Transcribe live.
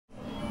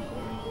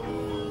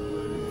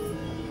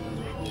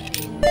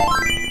They're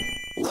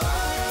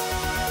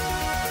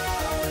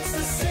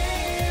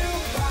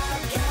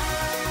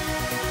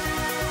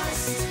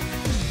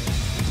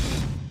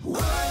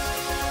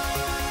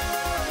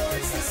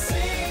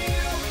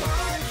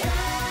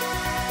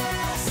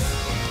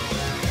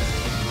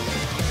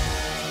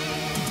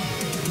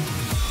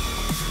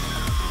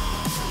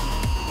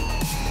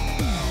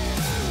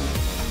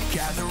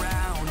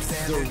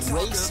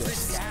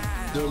racist.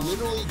 They're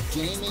literally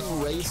gaming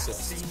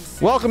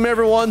racist. Welcome,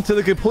 everyone, to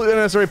the Completely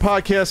Unnecessary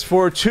Podcast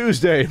for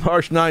Tuesday,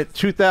 March 9th,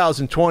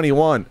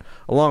 2021.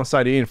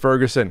 Alongside Ian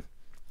Ferguson,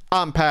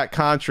 I'm Pat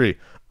Contry.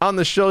 On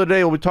the show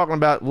today, we'll be talking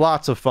about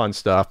lots of fun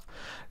stuff.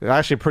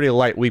 Actually, a pretty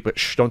light week, but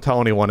shh, don't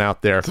tell anyone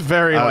out there. It's a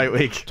very light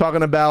week.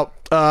 Talking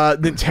about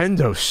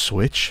Nintendo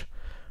Switch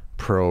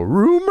Pro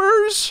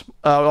rumors.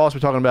 We'll also be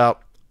talking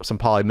about some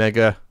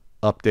Polymega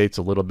updates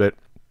a little bit.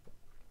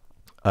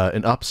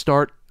 An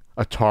upstart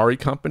Atari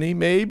company,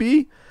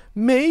 maybe.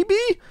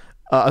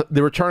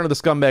 The return of the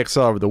Scumbag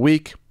Seller of the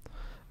Week.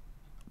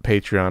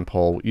 Patreon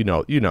poll. You know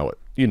it.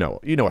 You know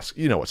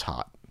what's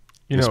hot.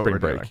 You know spring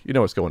what we're break. doing. You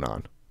know what's going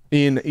on.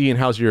 Ian,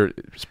 how's your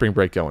spring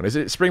break going? Is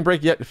it spring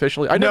break yet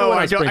officially? I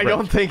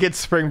don't think it's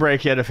spring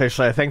break yet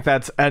officially. I think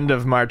that's end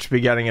of March,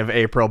 beginning of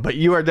April. But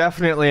you are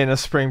definitely in a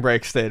spring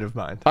break state of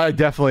mind. I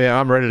definitely am.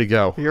 I'm ready to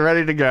go. You're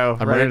ready to go.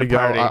 I'm ready to go.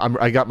 party.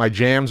 I got my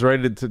jams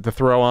ready to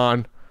throw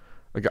on.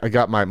 I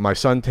got my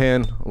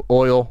suntan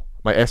oil,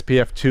 my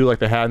SPF 2 like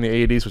they had in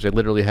the 80s, which I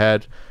literally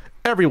had.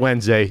 Every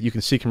Wednesday, you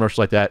can see commercials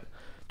like that.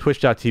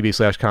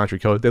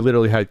 Twitch.tv/CountryCode. They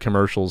literally had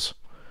commercials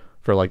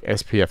for like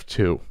SPF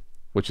 2,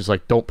 which is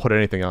like, don't put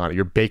anything on it.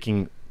 You're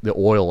baking the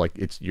oil like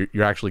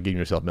you're actually giving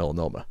yourself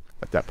melanoma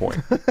at that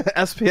point.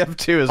 SPF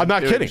 2 is. I'm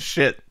not kidding.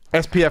 Shit.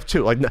 SPF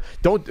 2. Like,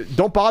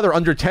 don't bother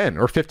under 10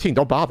 or 15.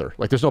 Don't bother.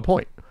 Like, there's no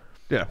point.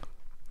 Yeah.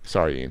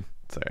 Sorry, Ian.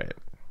 It's all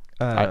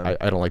right.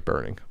 I don't like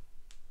burning.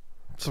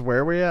 So where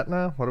are we at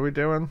now? What are we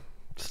doing?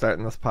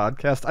 Starting this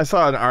podcast? I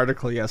saw an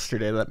article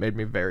yesterday that made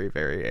me very,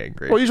 very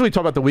angry. Well, usually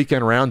talk about the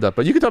weekend roundup,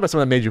 but you can talk about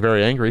something that made you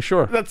very angry.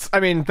 Sure.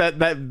 I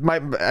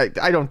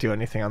don't do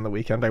anything on the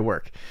weekend. I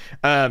work.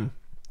 You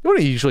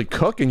usually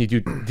cook and you do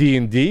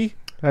D&D.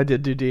 I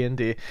did do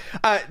D&D.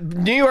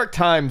 New York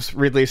Times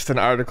released an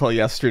article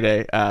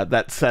yesterday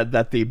that said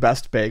that the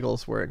best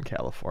bagels were in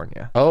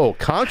California. Oh,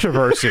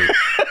 controversy.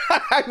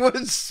 I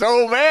was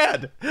so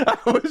mad.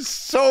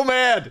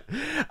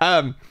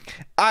 I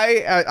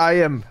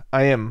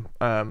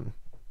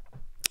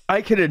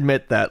can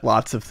admit that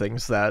lots of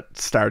things that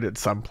started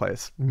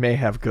someplace may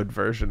have good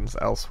versions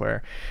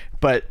elsewhere,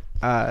 but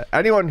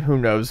anyone who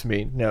knows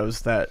me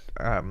knows that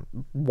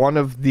one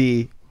of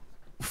the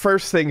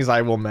first things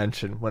I will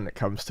mention when it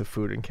comes to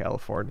food in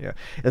California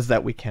is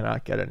that we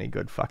cannot get any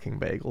good fucking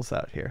bagels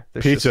out here.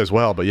 Pizza as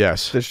well, but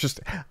yes.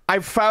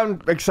 I've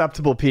found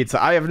acceptable pizza.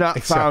 I have not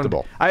found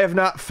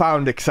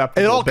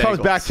acceptable It all bagels. comes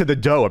back to the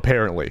dough,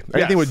 apparently.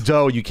 Anything with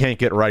dough you can't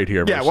get right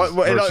here versus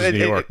New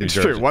York, New it's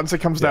Jersey. true. Once it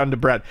comes down to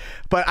bread.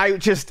 But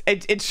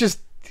it's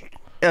just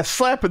a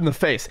slap in the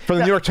face. From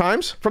the New York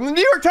Times? From the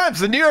New York Times.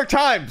 The New York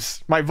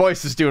Times. My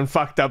voice is doing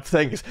fucked up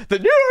things. The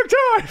New York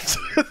Times.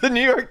 The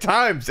New York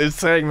Times is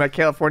saying that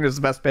California is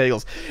the best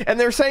bagels. And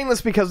they're saying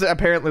this because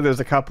apparently there's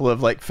a couple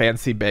of like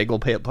fancy bagel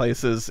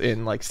places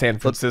in like San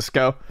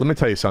Francisco. Let me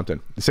tell you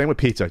something. The same with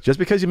pizza. Just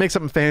because you make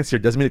something fancier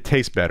doesn't mean it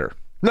tastes better.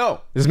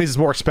 No. This means it's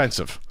more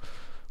expensive.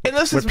 And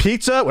with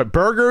pizza, with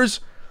burgers,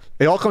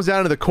 it all comes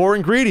down to the core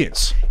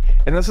ingredients.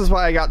 And this is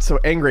why I got so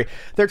angry.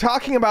 They're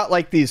talking about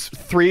like these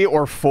 3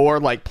 or 4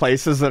 like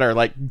places that are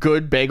like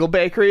good bagel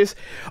bakeries.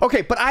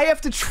 Okay, but I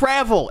have to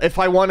travel if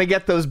I want to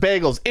get those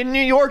bagels. In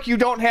New York, you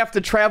don't have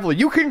to travel.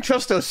 You can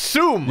just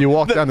assume. You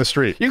walk down the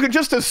street. You can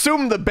just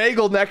assume the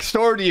bagel next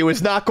door to you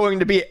is not going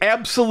to be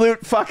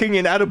absolute fucking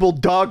inedible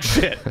dog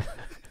shit.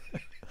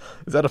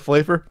 Is that a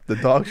flavor? The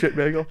dog shit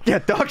bagel? Yeah,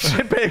 dog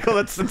shit bagel.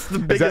 It's the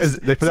biggest.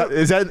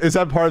 Is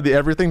that part of the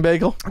everything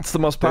bagel? It's the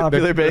most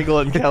popular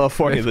bagel in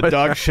California, the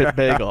dog shit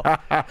bagel.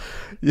 Yeah.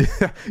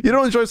 You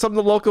don't enjoy some of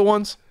the local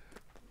ones?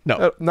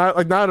 No. Not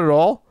at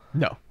all?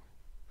 No.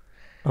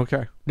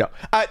 Okay. No.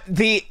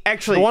 The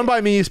one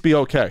by me used to be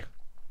okay.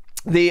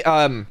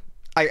 By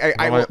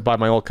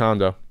my old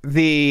condo.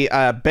 The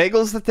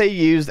bagels that they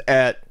used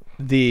at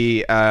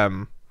the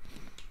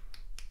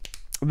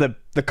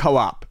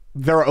co-op,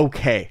 they're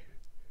okay.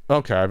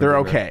 Okay, they're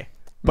okay,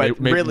 but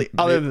really,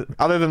 other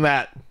than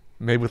that,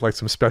 maybe with like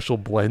some special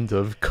blend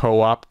of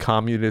co-op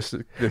communist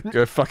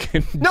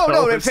fucking.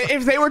 No.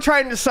 If they were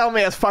trying to sell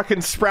me a fucking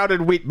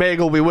sprouted wheat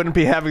bagel, we wouldn't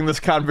be having this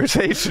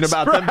conversation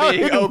about them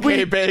being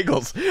okay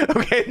bagels.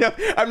 Okay, no,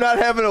 I'm not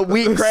having a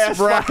wheatgrass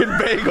fucking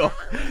bagel,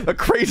 a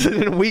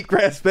craisin and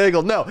wheatgrass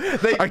bagel. No,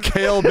 a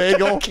kale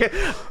bagel.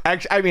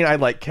 Actually, I mean, I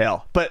like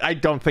kale, but I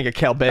don't think a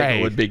kale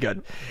bagel would be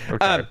good.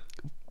 Okay.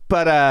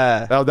 But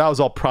that was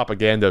all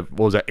propaganda.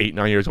 What was that? 8,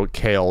 9 years old.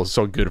 Kale is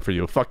so good for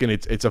you. Fucking,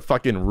 it's a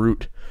fucking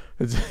root.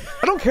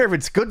 I don't care if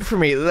it's good for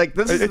me. Like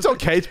it's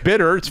okay. It's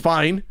bitter. It's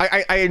fine.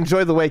 I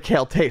enjoy the way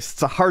kale tastes.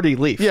 It's a hearty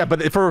leaf. Yeah,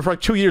 but for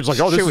like 2 years, like,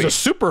 oh, this is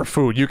a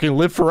superfood. You can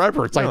live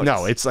forever. It's like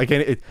no, it's like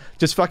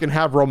just fucking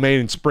have romaine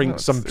and spring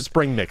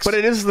mix. But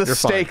it is the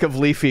steak of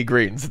leafy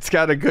greens. It's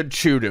got a good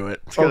chew to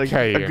it. It's got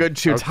a good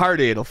chew. It's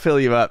hearty. It'll fill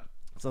you up.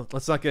 So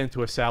let's not get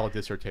into a salad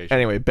dissertation.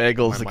 Anyway,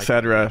 bagels,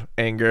 etc.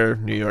 Anger.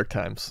 New York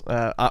Times.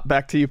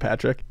 Back to you,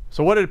 Patrick.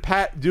 So what did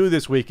Pat do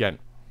this weekend?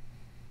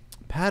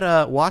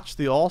 Pat watched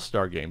the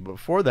All-Star game. But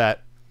before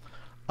that,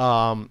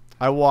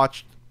 I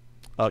watched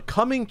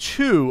Coming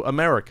to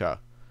America.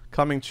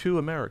 Coming to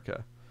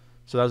America.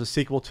 So that was a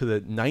sequel to the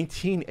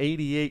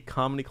 1988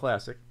 comedy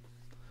classic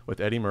with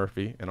Eddie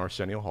Murphy and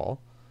Arsenio Hall,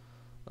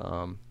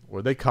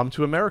 where they come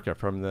to America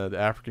from the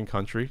African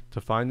country to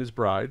find his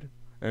bride.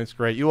 And it's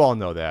great. You all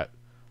know that.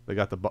 They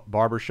got the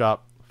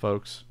barbershop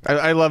folks.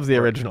 I love the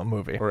original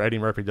movie. Where Eddie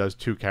Murphy does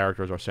 2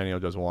 characters, Arsenio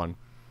does 1.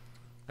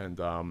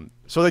 And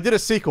so they did a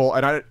sequel,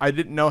 and I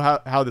didn't know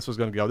how this was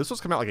going to go. This was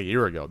coming out like a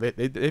year ago.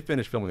 They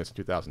finished filming this in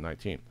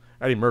 2019.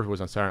 Eddie Murphy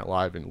was on Saturday Night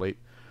Live in late.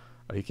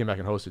 He came back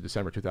and hosted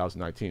December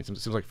 2019. It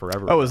seems like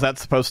forever. Oh, is that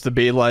supposed to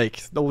be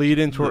like the lead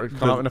into it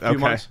come out in a few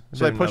months?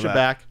 So they push it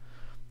back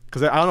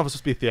because I don't know if it's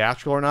supposed to be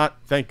theatrical or not.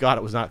 Thank God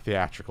it was not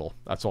theatrical.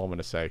 That's all I'm going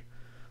to say,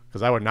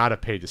 because I would not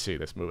have paid to see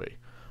this movie.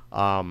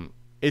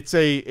 It's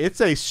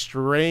a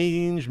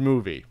strange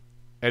movie,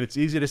 and it's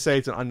easy to say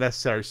it's an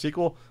unnecessary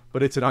sequel,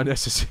 but it's an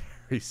unnecessary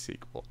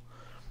sequel.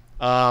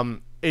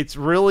 It's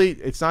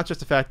not just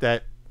the fact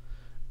that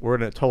we're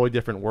in a totally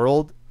different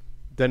world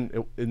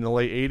than in the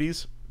late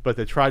 80s, but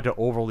they tried to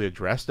overly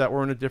address that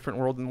we're in a different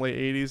world in the late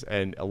 80s,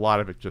 and a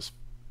lot of it just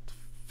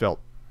fell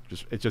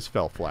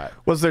flat.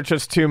 Was there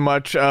just too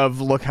much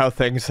of look how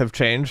things have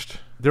changed?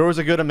 There was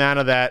a good amount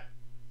of that,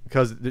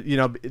 because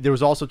there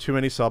was also too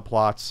many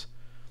subplots.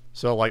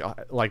 So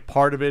like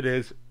part of it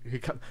is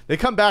they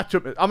come back to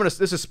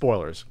this is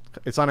spoilers.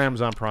 It's on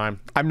Amazon Prime.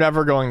 I'm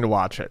never going to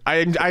watch it.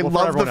 I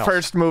love the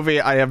first movie.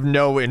 I have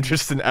no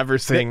interest in ever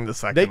seeing the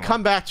second. They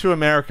come back to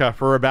America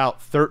for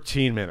about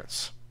 13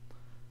 minutes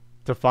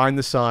to find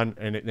the son,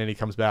 and then he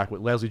comes back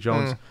with Leslie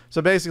Jones.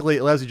 So basically,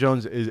 Leslie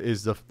Jones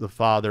is the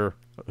father,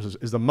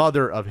 is the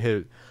mother of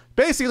his.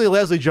 Basically,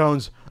 Leslie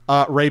Jones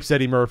rapes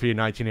Eddie Murphy in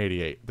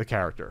 1988. The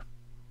character,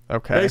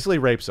 basically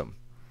rapes him.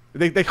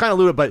 They kind of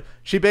alluded, but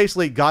she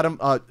basically got him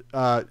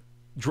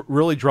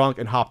really drunk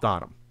and hopped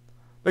on him.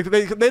 Like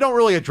they don't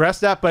really address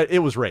that, but it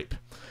was rape.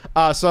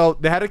 So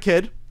they had a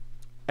kid,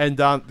 and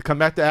come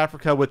back to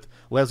Africa with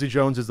Leslie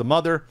Jones as the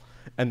mother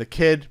and the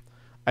kid,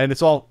 and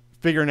it's all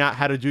figuring out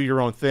how to do your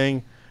own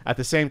thing. At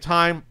the same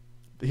time,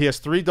 he has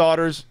 3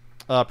 daughters.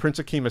 Prince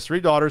Akeem has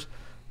 3 daughters.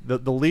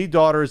 The lead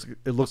daughter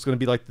it looks going to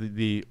be like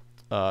the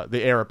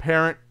heir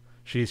apparent.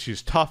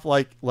 She's tough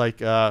like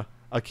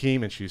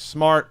Akeem, and she's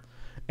smart.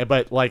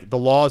 But like the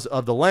laws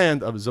of the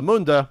land of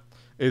Zamunda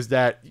is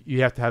that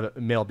you have to have a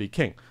male be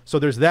king. So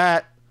there's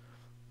that.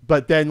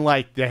 But then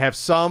like they have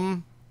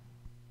some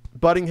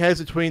butting heads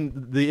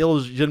between the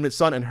illegitimate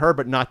son and her,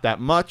 but not that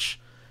much,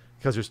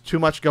 because there's too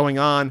much going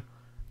on.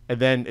 And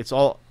then it's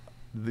all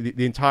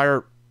the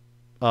entire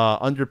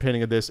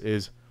underpinning of this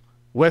is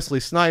Wesley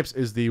Snipes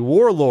is the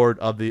warlord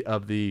of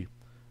the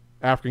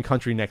African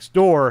country next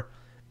door,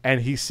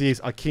 and he sees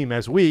Akeem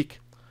as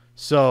weak.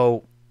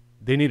 So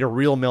they need a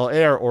real male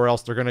heir, or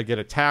else they're going to get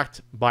attacked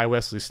by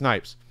Wesley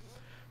Snipes.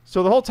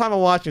 So the whole time I'm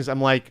watching this,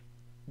 I'm like,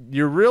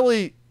 you're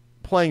really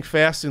playing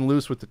fast and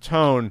loose with the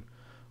tone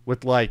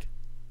with, like,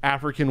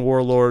 African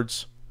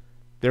warlords.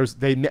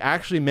 They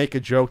actually make a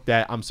joke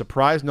that I'm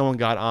surprised no one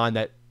got on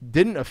that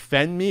didn't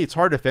offend me. It's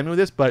hard to offend me with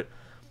this, but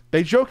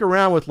they joke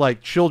around with,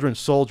 like, children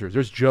soldiers.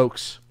 There's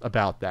jokes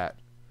about that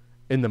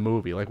in the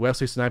movie. Like,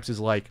 Wesley Snipes is,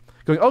 like,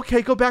 going,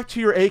 okay, go back to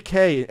your AK,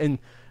 and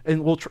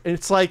we'll... And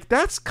it's like,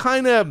 that's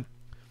kind of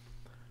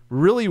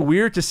really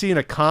weird to see in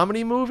a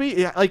comedy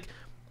movie. Like,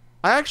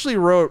 I actually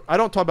wrote, I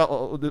don't talk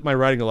about my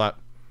writing a lot.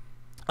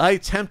 I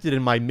attempted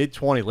in my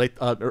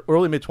mid-20s,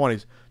 early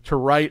mid-20s, to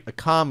write a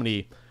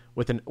comedy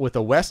with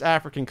a West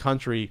African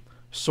country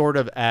sort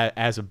of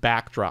as a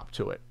backdrop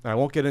to it. And I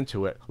won't get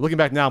into it. Looking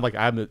back now, I'm like,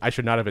 I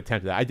should not have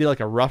attempted that. I did like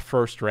a rough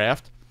first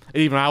draft. And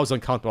even I was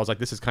uncomfortable. I was like,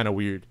 this is kind of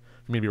weird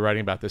for me to be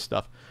writing about this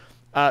stuff.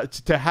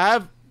 To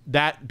have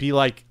that be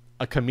like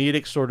a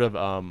comedic sort of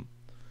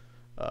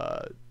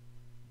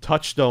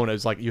touchstone,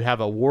 as like you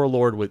have a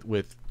warlord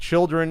with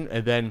children,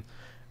 and then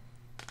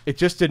it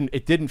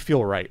didn't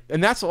feel right.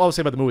 And that's all I'll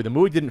say about the movie. The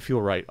movie didn't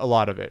feel right, a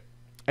lot of it.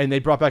 And they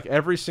brought back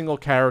every single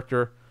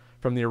character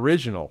from the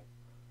original,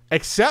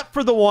 except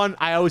for the one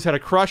I always had a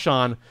crush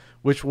on,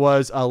 which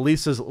was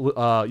Lisa's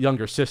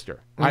younger sister.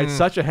 I had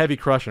such a heavy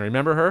crush on her.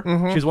 Remember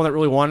her? She's the one that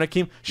really wanted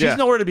Akeem. She's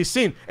nowhere to be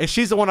seen, and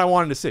she's the one I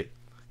wanted to see,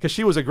 because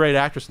she was a great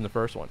actress in the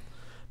first one.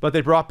 But they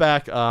brought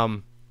back...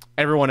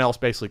 everyone else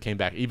basically came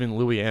back. Even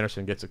Louis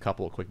Anderson gets a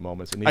couple of quick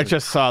moments. And I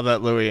just saw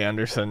that Louis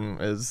Anderson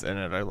is in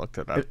it. I looked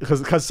it up.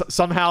 Because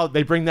somehow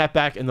they bring that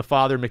back in the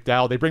father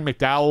McDowell. They bring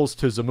McDowell's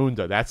to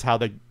Zamunda. That's how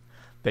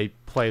they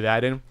play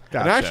that in.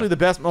 Gotcha. And actually, the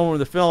best moment of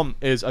the film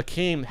is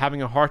Akeem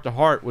having a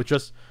heart-to-heart with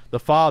just the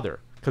father,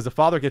 because the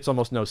father gets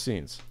almost no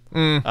scenes.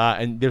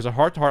 And there's a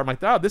heart-to-heart. I'm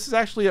like, oh, this is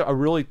actually a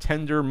really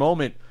tender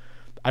moment.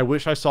 I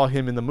wish I saw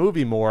him in the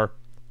movie more.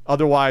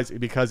 Otherwise,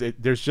 because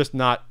there's just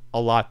not a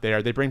lot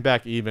there. They bring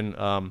back even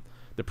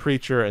the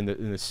preacher and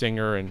the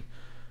singer, and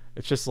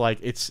it's just like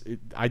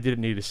I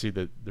didn't need to see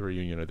the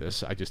reunion of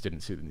this. I just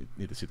didn't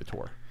need to see the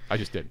tour. I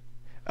just did.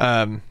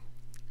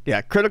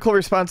 Yeah, critical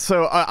response.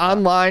 So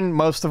online,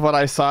 most of what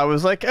I saw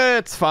was like,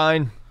 it's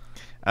fine.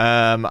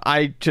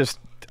 I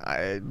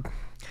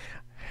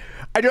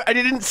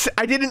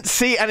didn't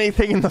see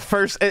anything in the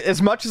first.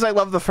 As much as I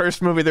love the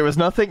first movie, there was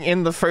nothing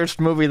in the first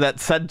movie that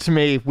said to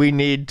me, "We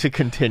need to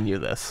continue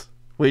this."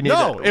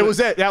 It was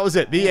it. That was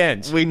it. The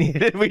end. We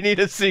need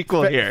a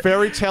sequel here.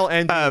 Fairy tale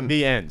ending.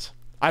 The end.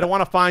 I don't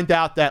want to find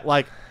out that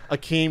like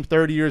Akeem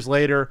 30 years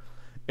later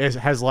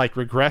has like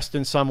regressed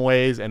in some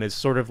ways and is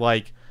sort of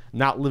like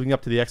not living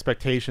up to the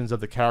expectations of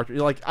the character.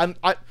 Like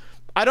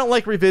I don't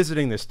like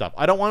revisiting this stuff.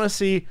 I don't want to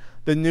see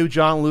the new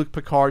Jean-Luc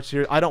Picard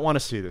series. I don't want to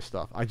see this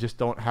stuff. I just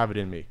don't have it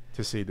in me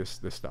to see this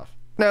stuff.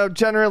 No,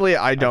 generally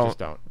I don't. just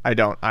don't. I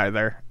don't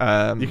either.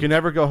 You can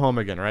never go home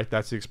again, right?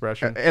 That's the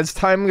expression. As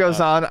time goes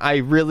on, I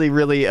really,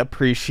 really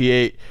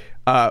appreciate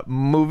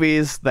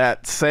movies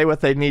that say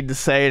what they need to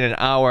say in an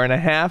hour and a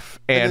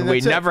half, and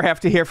we never have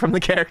to hear from the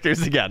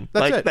characters again.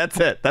 That's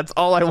it. That's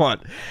all I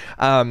want.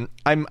 I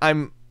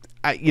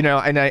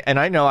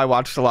know I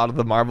watched a lot of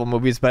the Marvel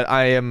movies, but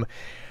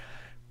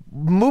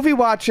movie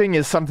watching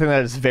is something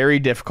that is very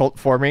difficult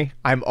for me.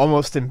 I'm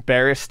almost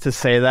embarrassed to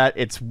say that.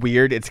 It's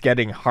weird. It's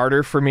getting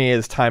harder for me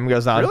as time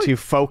goes on to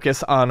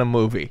focus on a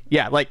movie.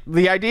 Yeah, like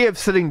the idea of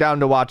sitting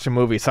down to watch a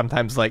movie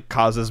sometimes like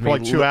causes me for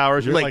like 2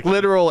 hours, like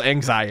literal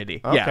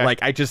anxiety. Okay. Yeah, like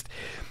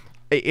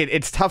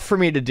it's tough for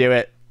me to do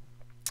it,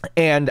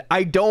 and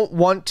I don't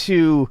want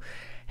to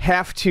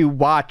have to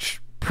watch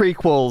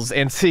prequels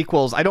and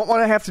sequels. I don't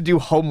want to have to do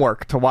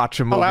homework to watch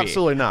a movie. Oh,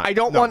 absolutely not. I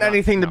don't want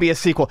anything to be a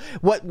sequel.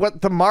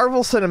 What the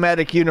Marvel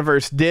Cinematic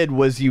Universe did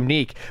was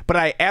unique, but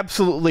I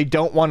absolutely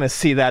don't want to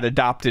see that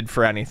adopted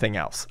for anything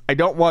else. I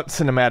don't want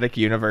cinematic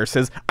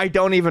universes. I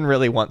don't even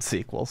really want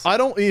sequels. I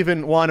don't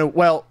even want to.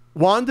 Well,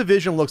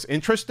 WandaVision looks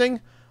interesting,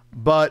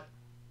 but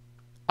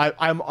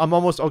I'm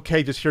almost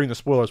okay just hearing the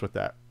spoilers with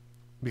that,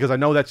 because I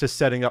know that's just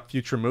setting up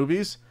future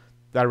movies.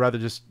 That I'd rather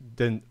just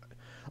didn't.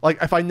 Like,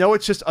 if I know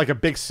it's just like a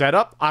big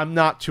setup, I'm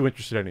not too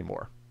interested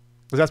anymore.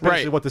 Because that's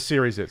basically what the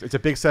series is. It's a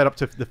big setup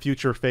to the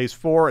future Phase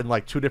 4 and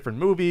like 2 different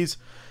movies.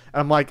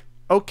 And I'm like,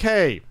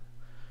 okay,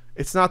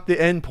 it's not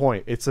the end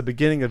point. It's the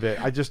beginning of it.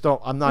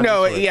 I'm not.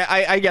 No, yeah,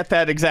 I get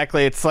that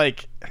exactly. It's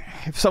like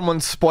if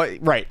someone's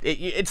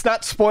it's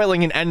not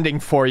spoiling an ending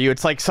for you.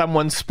 It's like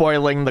someone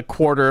spoiling the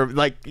quarter,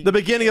 like the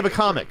beginning of a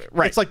comic.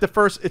 Right. It's like the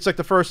first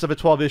of a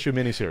 12-issue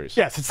miniseries.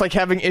 Yes, it's like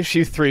having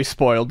issue 3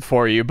 spoiled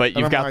for you, but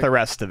you've got the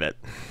rest of it.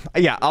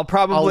 Yeah,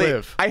 I'll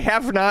live. I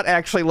have not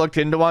actually looked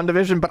into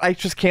WandaVision, but I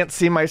just can't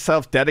see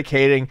myself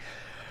dedicating,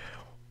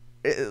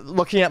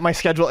 looking at my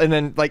schedule and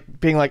then like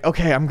being like,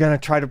 okay, I'm gonna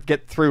try to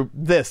get through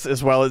this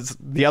as well as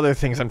the other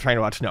things I'm trying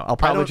to watch. No, I'll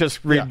probably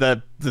just read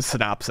the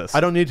synopsis. I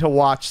don't need to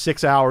watch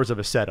 6 hours of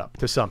a setup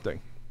to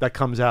something that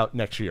comes out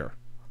next year,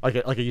 like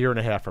a year and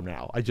a half from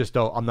now. I just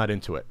don't. I'm not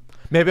into it.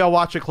 Maybe I'll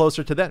watch it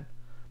closer to then.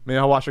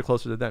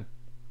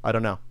 I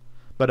don't know.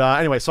 But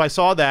anyway, so I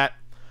saw that.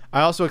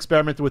 I also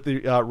experimented with the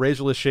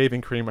razorless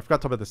shaving cream. I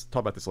forgot to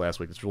talk about this last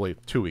week. It's really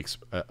 2 weeks.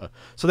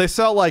 So they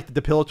sell like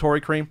the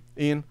depilatory cream,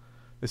 Ian.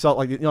 They sell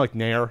it like, like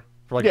Nair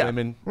for like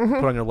women,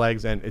 put on your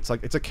legs, and it's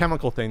a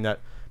chemical thing that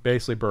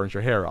basically burns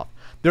your hair off.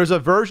 There's a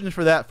version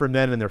for that for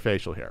men and their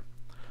facial hair,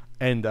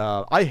 and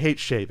I hate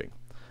shaving.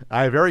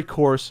 I have very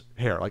coarse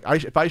hair. Like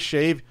if I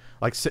shave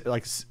like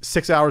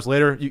 6 hours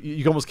later,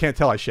 you almost can't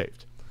tell I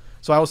shaved.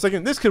 So I was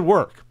thinking this could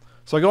work.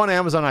 So I go on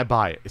Amazon, I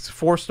buy it. It's a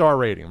 4-star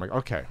rating. I'm like,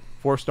 okay,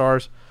 4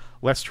 stars.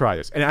 Let's try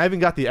this. And I even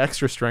got the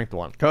extra strength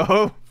one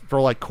for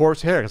like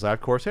coarse hair, because I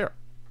have coarse hair.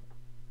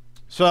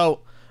 So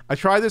I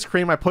try this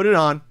cream, I put it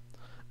on,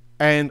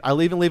 and I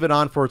leave it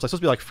on for, it's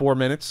supposed to be like 4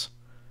 minutes.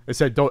 They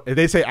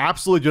say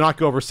absolutely do not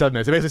go over 7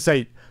 minutes. They basically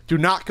say, do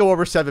not go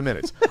over 7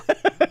 minutes.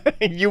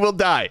 You will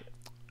die.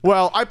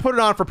 Well, I put it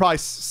on for probably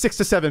 6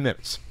 to 7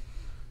 minutes,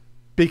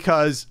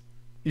 because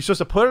you're supposed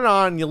to put it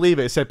on and you leave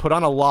it. It said put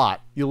on a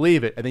lot, you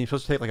leave it, and then you're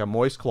supposed to take like a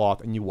moist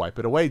cloth and you wipe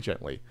it away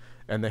gently.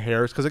 And the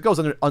hairs, because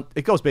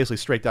it goes basically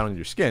straight down into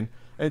your skin,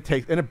 and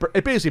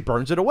it basically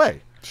burns it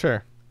away.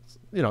 Sure.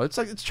 It's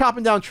like it's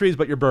chopping down trees,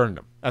 but you're burning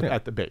them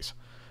at the base.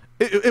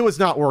 It was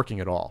not working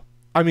at all.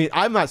 I mean,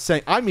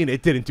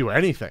 it didn't do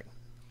anything.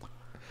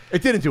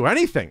 It didn't do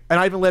anything. And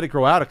I even let it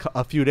grow out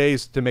a few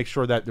days to make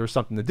sure that there was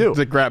something to do.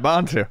 To grab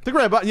onto.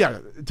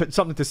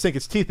 Something to sink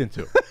its teeth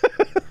into.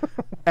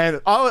 And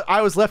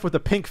I was left with a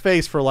pink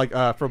face for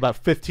about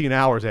 15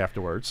 hours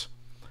afterwards,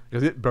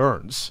 because it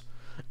burns.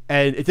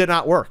 And it did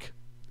not work.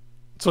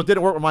 So it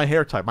didn't work with my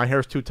hair type. My hair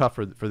is too tough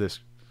for this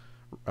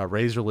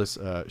razorless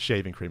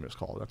shaving cream. It's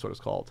called. That's what it's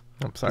called.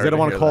 I'm sorry. They don't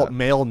want to call it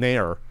male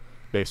Nair,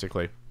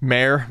 basically.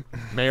 Mare.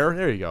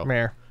 There you go.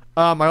 Mare.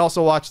 I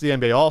also watched the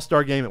NBA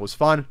All-Star game. It was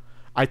fun.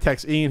 I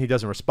text Ian. He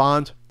doesn't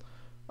respond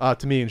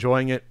to me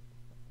enjoying it.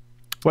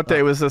 What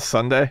day was this?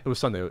 Sunday? It was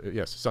Sunday.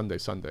 Yes, Sunday.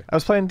 I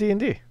was playing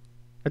D&D.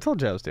 I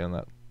told you I was doing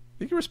that.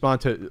 You can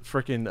respond to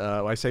freaking,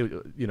 I say,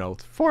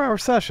 4-hour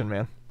session,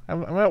 man.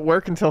 I'm at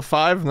work until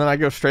 5, and then I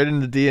go straight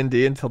into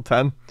D&D until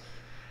 10.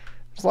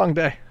 It's a long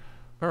day.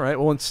 All right.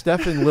 Well, when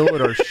Steph and Lillard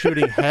are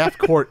shooting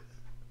half-court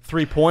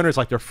three-pointers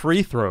like they're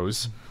free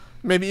throws,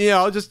 maybe,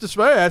 just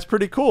hey, that's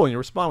pretty cool, and you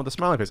respond with a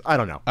smiley face. I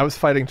don't know. I was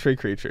fighting tree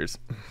creatures.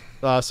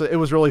 So it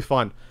was really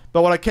fun.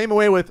 But what I came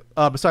away with,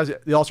 besides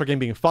the All-Star game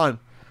being fun,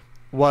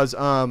 was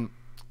the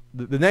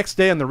next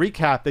day on the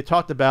recap, they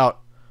talked about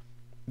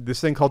this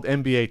thing called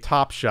NBA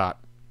Top Shot,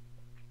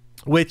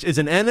 which is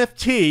an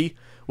NFT,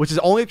 which is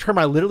only a term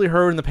I literally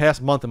heard in the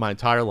past month of my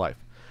entire life.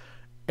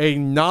 A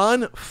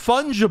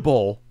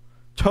non-fungible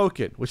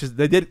token, which is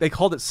they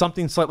called it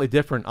something slightly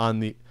different on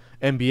the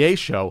NBA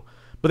show,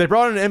 but they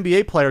brought in an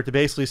NBA player to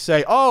basically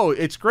say, "Oh,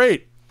 it's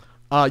great.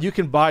 You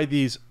can buy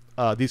these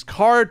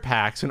card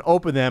packs and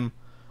open them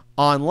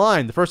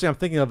online." The first thing I'm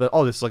thinking of is,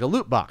 oh, this is like a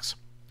loot box.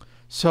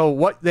 So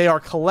what they are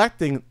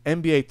collecting,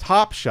 NBA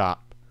Top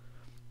Shot,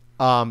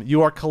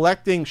 you are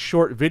collecting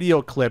short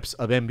video clips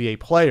of NBA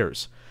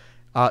players.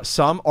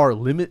 Some are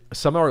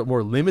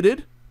more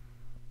limited.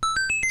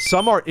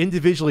 Some are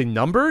individually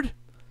numbered.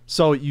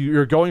 So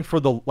you're going for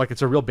like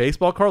it's a real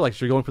baseball card, like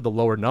you're going for the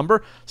lower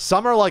number.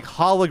 Some are like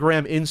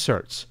hologram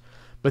inserts.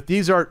 But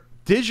these are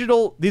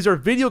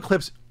video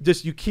clips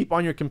just you keep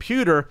on your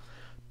computer.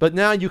 But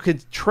now you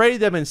can trade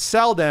them and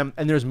sell them,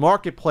 and there's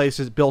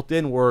marketplaces built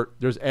in where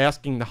there's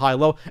asking the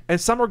high-low, and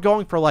some are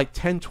going for like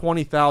 $10,000,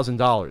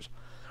 $20,000.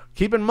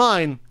 Keep in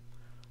mind,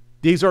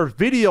 these are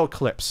video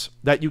clips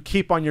that you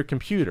keep on your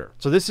computer.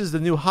 So this is the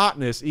new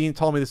hotness. Ian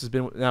told me this has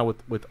been now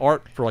with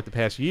art for like the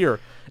past year,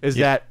 is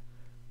that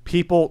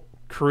people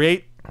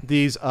create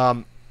these,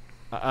 I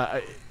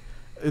guess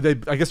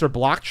they're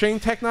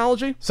blockchain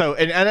technology. So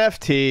an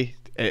NFT,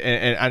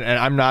 and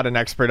I'm not an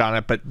expert on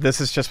it, but this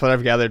is just what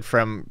I've gathered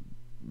from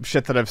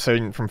shit that I've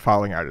seen from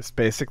following artists.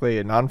 Basically,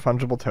 a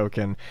non-fungible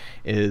token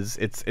is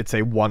it's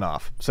a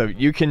one-off. So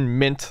you can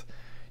mint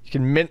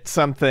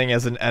something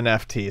as an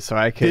NFT. So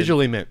I could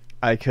digitally mint.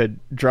 I could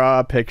draw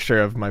a picture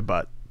of my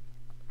butt,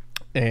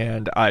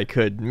 and I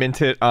could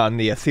mint it on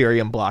the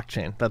Ethereum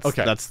blockchain.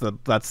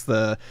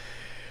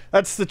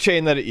 That's the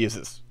chain that it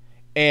uses.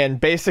 And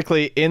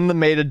basically, in the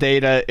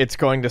metadata, it's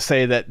going to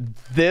say that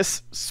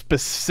this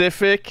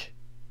specific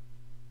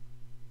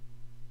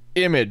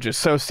image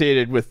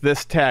associated with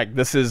this tag,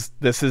 this is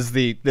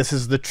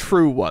the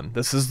true one.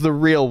 This is the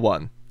real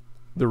one.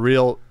 The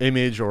real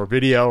image or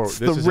video, or it's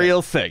the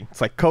real thing. It's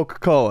like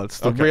Coca-Cola. It's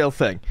the real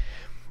thing.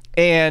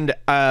 And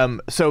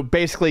so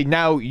basically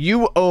now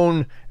you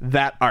own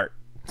that art.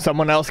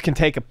 Someone else can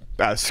take a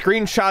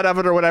screenshot of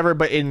it or whatever,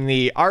 but in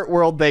the art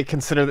world, they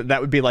consider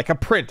that would be like a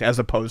print as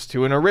opposed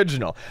to an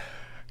original.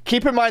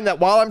 Keep in mind that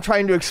while I'm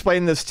trying to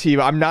explain this to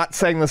you, I'm not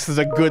saying this is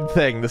a good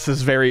thing. This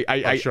is very...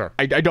 Sure.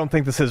 I don't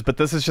think this is, but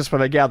this is just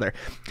what I gather.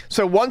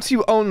 So once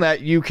you own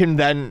that, you can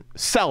then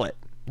sell it.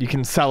 You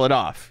can sell it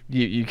off.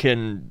 You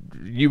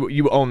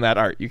own that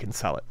art. You can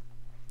sell it.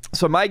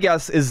 So my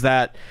guess is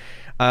that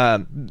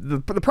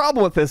the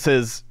problem with this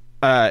is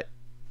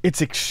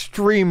it's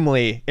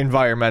extremely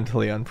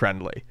environmentally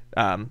unfriendly.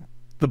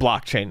 The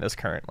blockchain is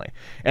currently,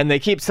 and they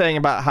keep talking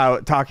about how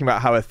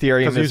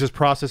Ethereum uses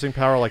processing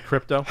power like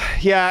crypto.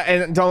 Yeah,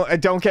 and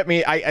don't get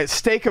me.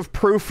 Stake of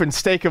proof and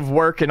stake of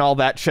work and all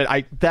that shit.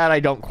 I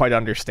don't quite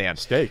understand.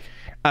 Stake.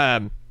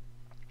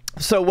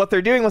 So what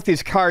they're doing with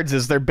these cards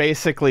is they're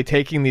basically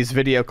taking these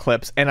video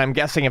clips, and I'm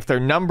guessing if they're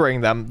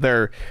numbering them,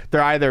 they're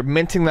either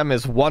minting them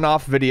as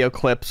one-off video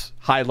clips,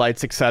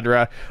 highlights,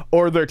 etc.,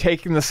 or they're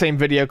taking the same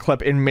video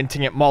clip and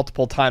minting it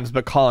multiple times,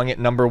 but calling it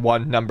number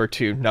 1, number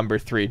 2, number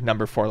 3,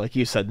 number 4, like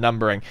you said,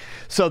 numbering,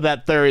 so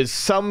that there is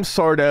some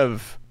sort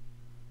of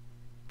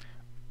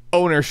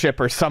ownership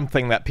or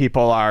something that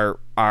people are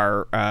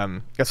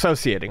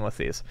associating with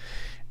these.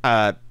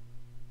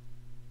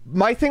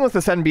 My thing with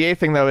this NBA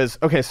thing, though, is,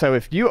 okay, so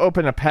if you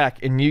open a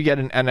pack and you get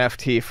an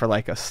NFT for,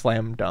 like, a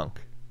slam dunk.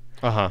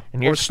 And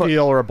or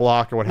steal or a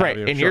block or what have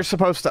you. Right, and you're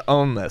supposed to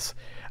own this.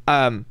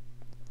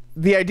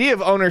 The idea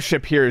of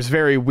ownership here is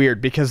very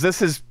weird, because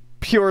this is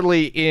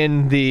purely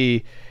in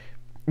the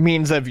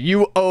means of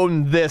you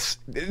own this.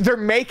 They're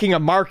making a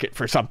market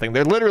for something.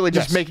 They're literally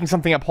just making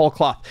something up whole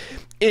cloth.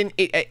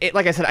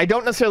 Like I said, I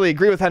don't necessarily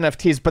agree with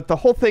NFTs, but the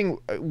whole thing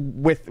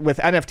with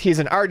NFTs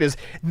and art is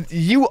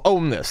you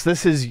own this.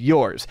 This is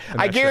yours.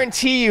 I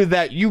guarantee you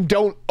that you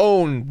don't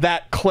own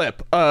that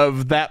clip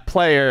of that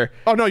player.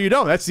 Oh, no, you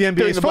don't. That's the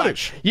NBA's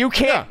footage. You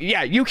can't.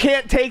 Yeah, you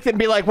can't take it and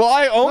be like, well,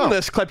 I own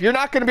this clip. You're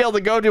not going to be able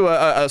to go to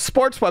a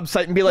sports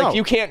website and be like,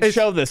 you can't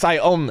show this. I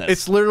own this.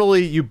 It's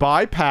literally you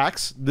buy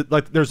packs.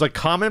 Like there's a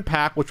common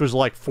pack, which was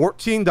like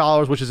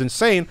 $14, which is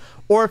insane.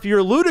 Or if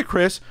you're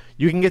ludicrous,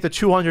 you can get the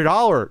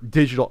 $200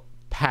 digital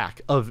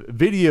pack of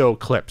video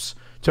clips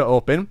to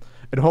open,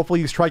 and hopefully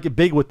you strike it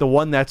big with the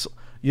one that's,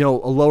 a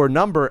lower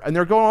number. And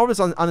they're going over this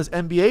on this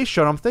NBA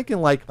show, and I'm thinking,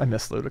 like, I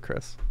miss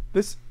Ludacris.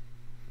 This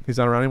He's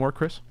not around anymore,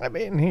 Chris? I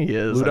mean, he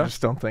is. Luda? I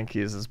just don't think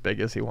he's as big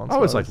as he once was. I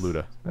always like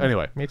Luda.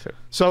 Anyway. Me too.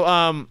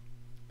 So,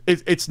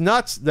 it's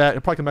nuts that...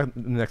 It'll probably come back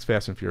in the next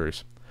Fast and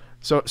Furious.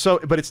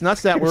 But it's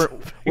nuts that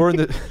we're in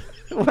the...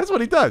 Well, that's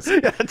what he does. Yeah,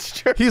 that's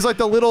true. He's like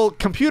the little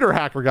computer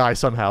hacker guy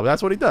somehow.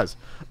 That's what he does.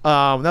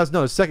 That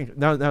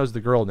was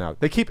the girl now.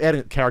 They keep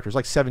adding characters,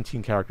 like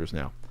 17 characters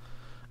now.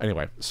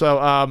 Anyway,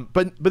 so,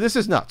 but this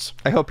is nuts.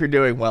 I hope you're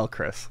doing well,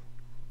 Chris.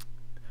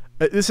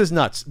 This is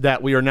nuts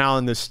that we are now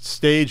in this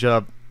stage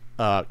of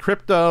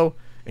crypto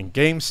and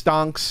game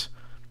stonks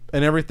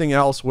and everything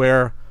else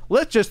where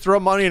let's just throw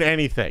money at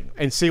anything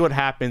and see what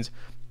happens.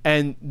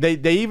 And they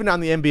even on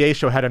the NBA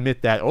show had to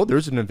admit that, oh,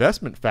 there's an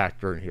investment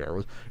factor in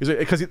here.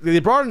 Because they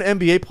brought an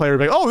NBA player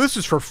like, oh, this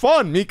is for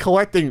fun, me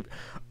collecting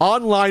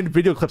online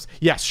video clips.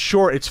 Yes,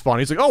 sure, it's fun.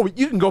 He's like, oh,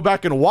 you can go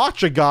back and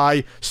watch a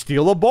guy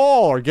steal a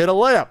ball or get a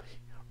layup.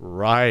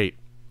 Right.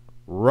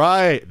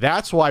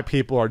 That's why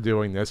people are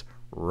doing this.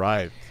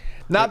 Right.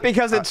 Not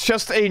because it's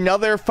just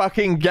another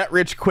fucking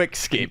get-rich-quick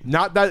scheme.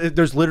 Not that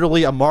there's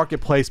literally a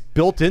marketplace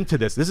built into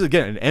this. This is,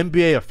 again, an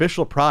NBA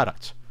official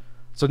product.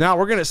 So now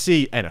we're going to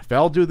see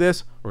NFL do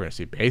this. We're going to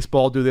see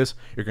baseball do this.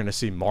 You're going to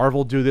see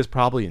Marvel do this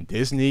probably, and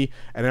Disney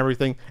and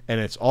everything. And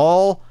it's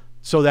all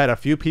so that a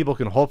few people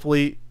can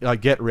hopefully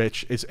get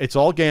rich. It's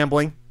all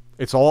gambling.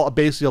 It's all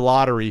basically a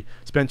lottery.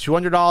 Spend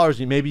 $200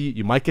 and maybe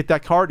you might get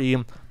that card,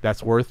 Ian,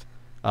 that's worth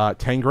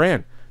 10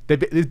 grand.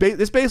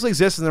 This basically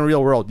exists in the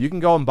real world. You can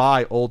go and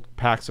buy old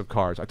packs of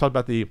cards. I talked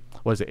about the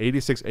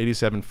 86,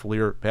 87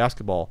 Fleer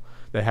basketball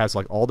that has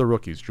like all the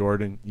rookies,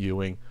 Jordan,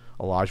 Ewing,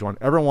 Olajuwon.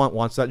 Everyone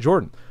wants that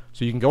Jordan.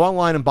 So you can go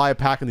online and buy a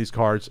pack of these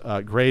cards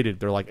graded.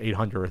 They're like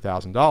 $800 or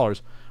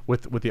 $1,000.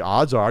 With the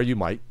odds are you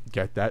might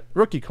get that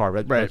rookie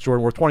card. That's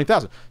Jordan worth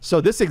 $20,000. So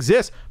this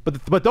exists,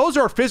 but those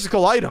are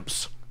physical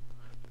items.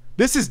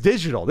 This is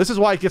digital. This is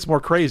why it gets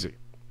more crazy.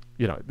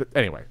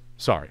 Anyway,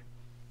 sorry.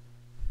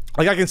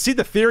 Like I can see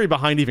the theory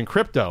behind even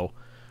crypto,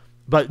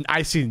 but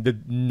I see the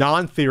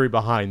non-theory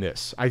behind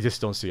this. I just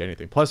don't see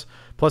anything. Plus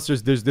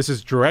this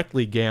is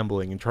directly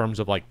gambling in terms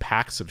of like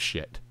packs of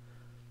shit.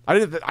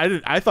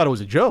 I thought it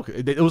was a joke.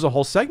 It was a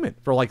whole segment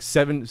for like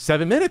seven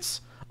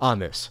minutes on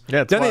this.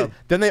 Yeah, then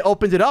they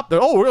opened it up.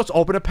 They're, oh, we're going to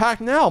open a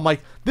pack now. I'm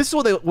like, this is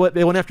what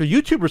they went after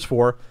YouTubers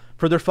for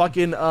their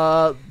fucking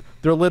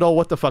their little,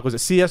 what the fuck was it,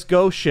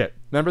 CSGO shit.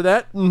 Remember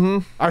that?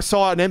 Mm-hmm. I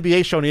saw an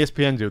NBA show on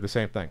ESPN do the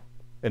same thing,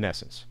 in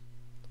essence.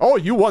 Oh,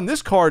 you won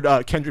this card,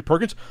 Kendrick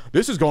Perkins.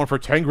 This is going for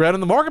 10 grand in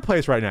the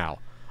marketplace right now.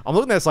 I'm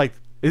looking at this like,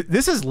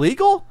 this is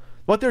legal?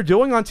 What they're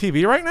doing on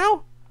TV right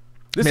now?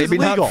 This maybe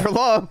is legal. Not for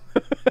long.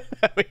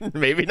 I mean,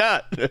 maybe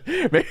not.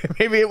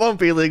 Maybe it won't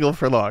be legal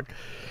for long.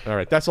 All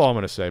right, that's all I'm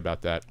going to say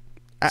about that.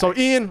 So,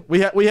 Ian, we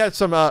had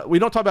some. We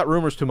don't talk about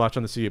rumors too much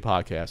on the CU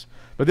podcast,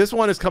 but this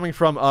one is coming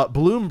from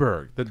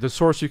Bloomberg, the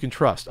source you can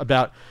trust,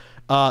 about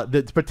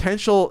the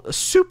potential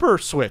super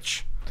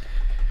switch.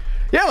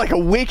 Yeah, like a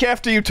week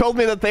after you told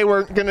me that they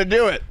weren't going to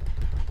do it.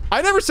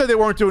 I never said they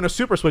weren't doing a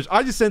super switch.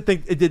 I just didn't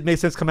think it did make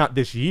sense to come out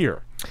this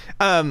year.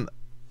 Yeah,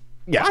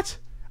 what?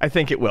 I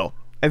think it will.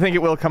 I think it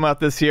will come out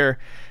this year.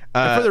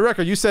 And for the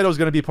record, you said it was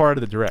going to be part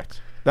of the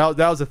direct. That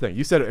was the thing.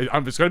 You said it's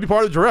going to be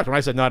part of the direct, and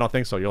I said no, I don't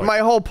think so. You're like, my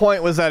whole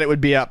point was that it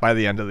would be out by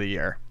the end of the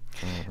year.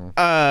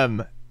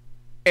 Mm-hmm.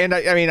 And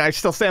I mean, I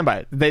still stand by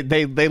it.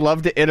 They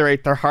love to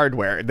iterate their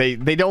hardware. They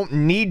don't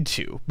need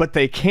to, but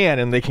they can,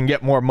 and they can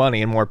get more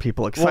money and more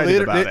people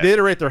excited about it. They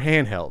iterate their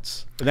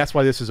handhelds, and that's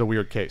why this is a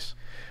weird case.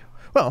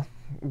 Well,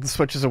 the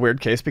Switch is a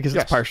weird case because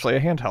it's partially a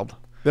handheld.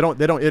 They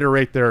don't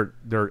iterate their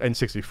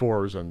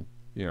N64s, and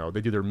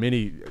they do their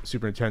mini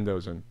Super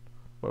Nintendos and.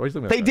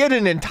 They did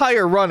an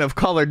entire run of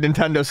colored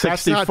Nintendo 64s.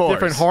 That's not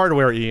different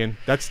hardware, Ian.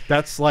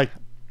 That's like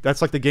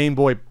the Game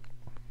Boy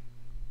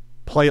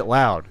Play It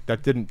Loud.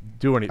 That didn't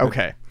do anything.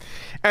 Okay.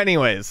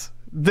 Anyways,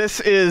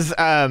 this is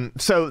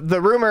so the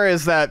rumor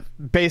is that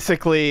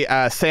basically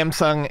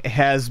Samsung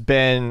has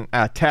been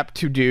tapped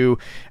to do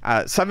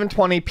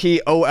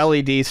 720p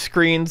OLED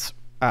screens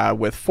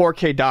with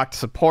 4K docked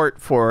support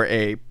for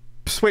a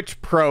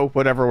Switch Pro,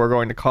 whatever we're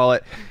going to call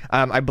it.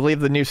 I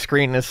believe the new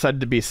screen is said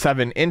to be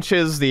 7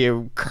 inches.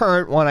 The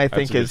current one, I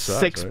think, is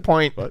 6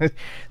 point. I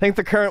think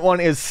the current one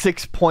is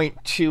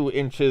 6.2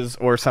 inches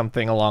or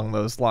something along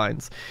those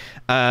lines.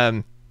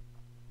 The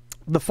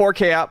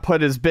 4K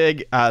output is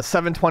big.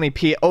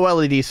 720p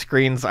OLED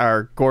screens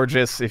are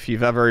gorgeous. If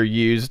you've ever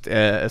used,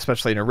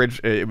 especially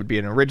it would be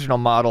an original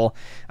model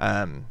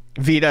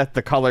Vita.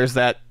 The colors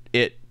that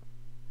it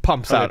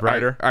pumps out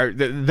brighter.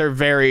 They're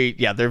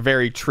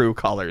very true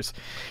colors,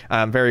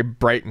 very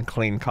bright and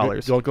clean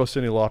colors. Don't go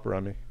Cyndi Lauper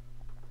on me.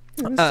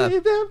 See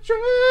them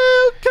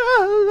true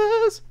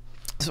colors.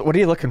 So what are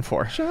you looking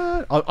for?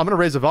 I'm gonna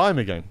raise the volume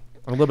again.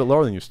 I'm a little bit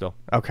lower than you still.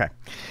 Okay.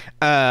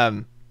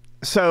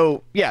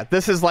 So yeah,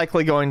 this is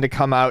likely going to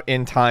come out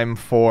in time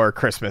for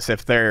Christmas.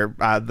 If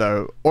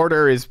the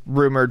order is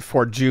rumored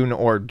for June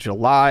or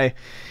July,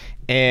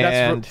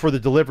 and that's for the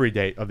delivery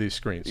date of these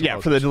screens. Yeah,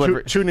 for the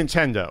delivery to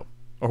Nintendo.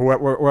 Or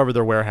wherever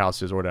their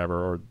warehouse is, or whatever,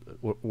 or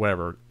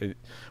whatever,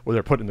 where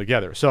they're putting them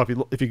together. So if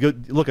you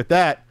look at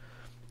that,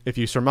 if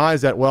you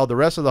surmise that, well, the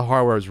rest of the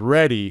hardware is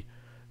ready,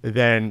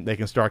 then they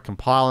can start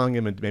compiling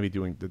them and maybe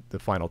doing the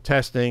final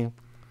testing,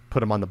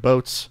 put them on the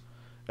boats,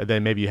 and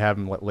then maybe you have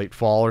them late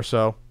fall or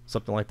so,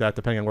 something like that,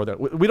 depending on where they're.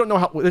 We don't know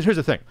how. Here's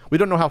the thing: we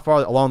don't know how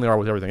far along they are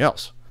with everything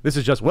else. This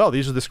is just, well,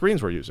 these are the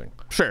screens we're using.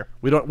 Sure.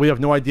 We have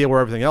no idea where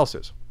everything else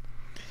is.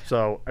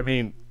 So I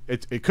mean,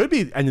 it could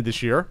be end of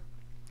this year.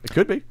 It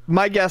could be.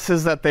 My guess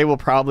is that they will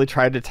probably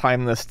try to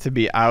time this to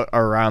be out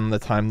around the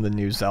time the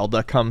new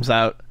Zelda comes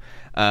out.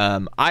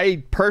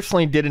 I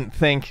personally didn't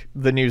think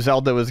the new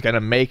Zelda was going to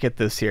make it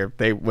this year.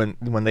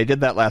 When they did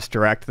that last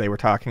Direct, they were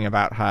talking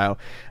about how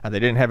they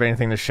didn't have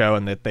anything to show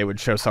and that they would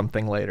show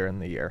something later in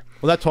the year.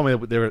 Well, that told me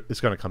that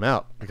it's going to come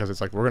out, because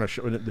it's like, we're going to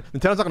show.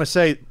 Nintendo's not going to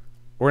say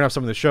we're going to have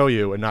something to show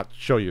you and not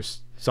show you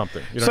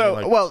something. You know so, what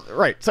I mean? well,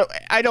 right. So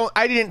I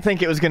didn't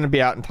think it was going to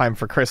be out in time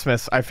for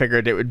Christmas. I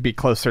figured it would be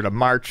closer to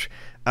March.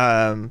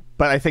 But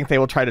I think they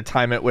will try to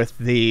time it with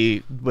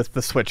the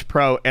Switch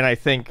Pro, and I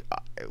think,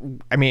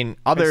 I mean,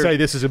 say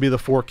this is gonna be the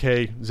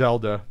 4K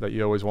Zelda that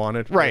you always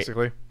wanted, right?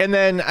 Basically. And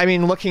then, I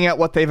mean, looking at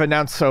what they've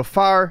announced so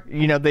far,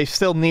 you know, they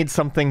still need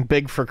something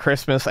big for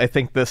Christmas. I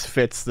think this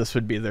fits. This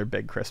would be their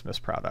big Christmas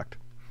product.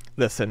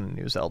 This and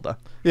new Zelda.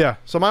 Yeah.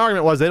 So my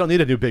argument was they don't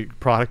need a new big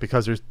product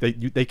because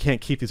they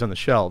can't keep these on the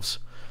shelves.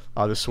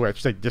 The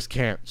Switch, they just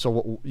can't.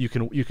 So you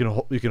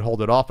can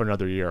hold it off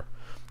another year.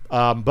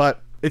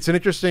 But it's an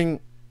interesting.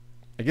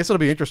 I guess it'll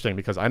be interesting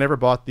because I never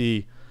bought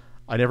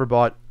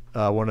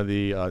one of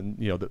the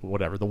the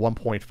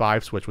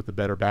 1.5 Switch with the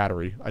better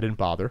battery. I didn't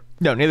bother.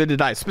 No, neither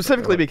did I.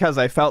 Specifically because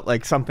I felt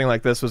like something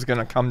like this was going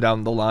to come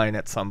down the line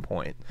at some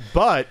point.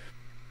 But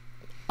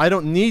I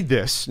don't need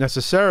this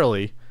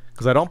necessarily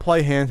because I don't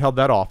play handheld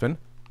that often,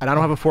 and I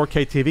don't have a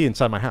 4K TV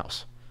inside my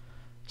house.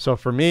 So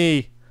for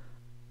me,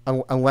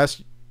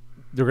 unless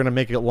they're going to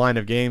make a line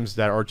of games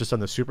that are just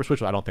on the Super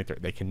Switch, I don't think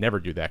they can never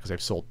do that because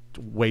they've sold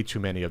way too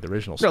many of the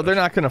original Switch. No, they're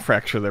not going to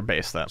fracture their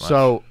base that much.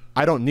 So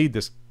I don't need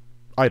this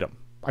item.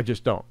 I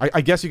just don't.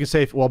 I guess you could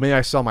say, well, maybe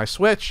I sell my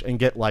Switch and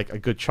get like a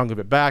good chunk of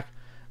it back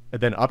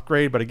and then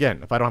upgrade. But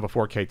again, if I don't have a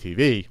 4K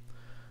TV,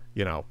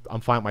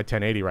 I'm fine with my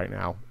 1080 right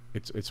now.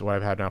 It's what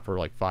I've had now for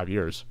like 5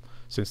 years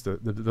since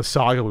the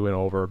saga we went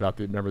over about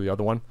remember the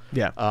other one?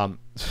 Yeah.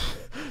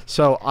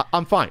 So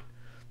I'm fine.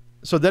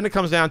 So then it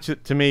comes down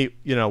to me,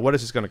 what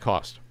is this going to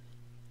cost?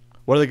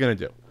 What are they going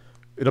to do?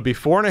 It'll be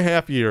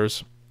 4.5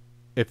 years.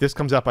 If this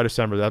comes out by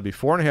December, that'll be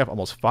 4.5,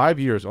 almost 5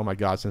 years, oh my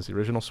God, since the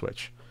original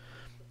Switch.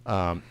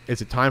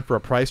 Is it time for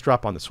a price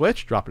drop on the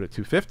Switch? Drop it at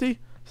 $250,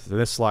 so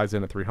this slides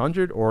in at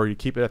 $300, or you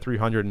keep it at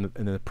 $300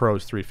 and the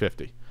Pro's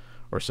 $350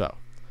 or so.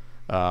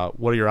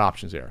 What are your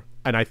options there?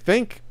 And I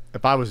think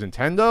if I was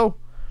Nintendo,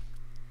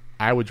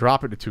 I would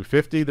drop it to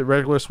 $250, the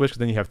regular Switch, because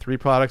then you have 3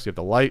 products. You have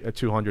the Lite at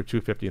 $200,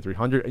 $250, and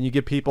 $300, and you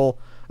give people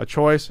a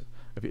choice.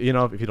 If you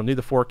don't need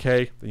the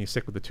 4K, then you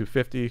stick with the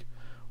 $250,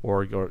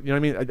 or you know what I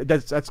mean.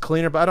 That's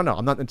cleaner, but I don't know.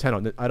 I'm not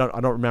Nintendo. I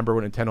don't remember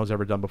what Nintendo's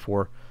ever done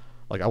before.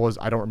 I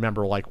don't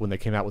remember like when they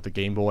came out with the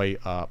Game Boy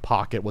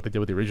Pocket, what they did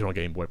with the original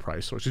Game Boy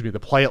price. So excuse me, the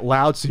Play It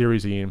Loud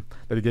series that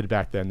they did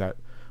back then. That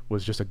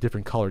was just a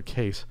different colored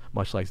case,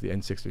 much like the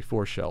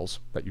N64 shells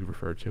that you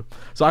referred to.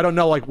 So I don't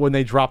know, like when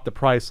they dropped the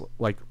price,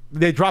 like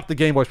they dropped the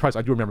Game Boy's price.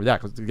 I do remember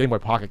that because the Game Boy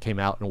Pocket came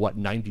out in what,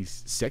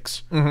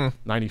 96,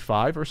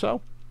 95 or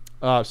so.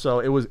 So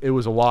it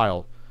was a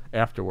while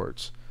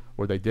afterwards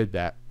where they did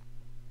that.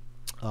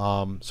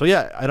 So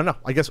yeah, I don't know.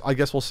 I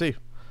guess we'll see.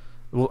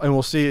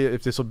 We'll see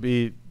if this will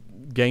be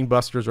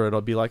gangbusters or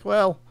it'll be like,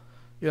 well,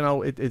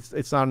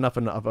 it's not enough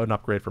of an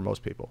upgrade for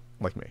most people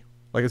like me.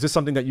 Like, is this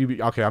something that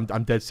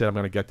I'm dead set I'm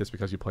going to get this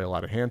because you play a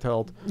lot of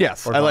handheld?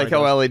 Yes, I like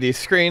OLED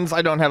screens.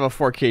 I don't have a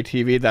 4K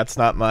TV. That's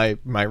not my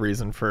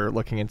reason for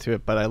looking into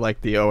it, but I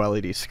like the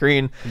OLED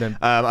screen. Then,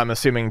 I'm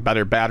assuming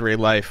better battery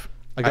life.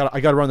 I got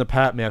to run the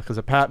pat math because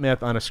the pat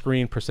math on a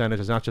screen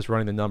percentage is not just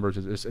running the numbers.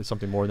 It's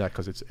something more than that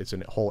because it's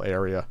a whole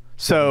area.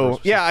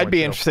 So, yeah, I'd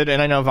be interested,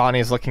 and I know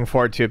Vonnie's looking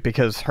forward to it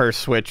because her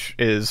Switch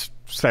is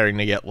starting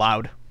to get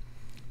loud.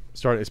 It's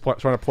starting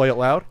to play it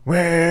loud.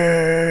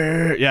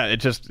 Yeah,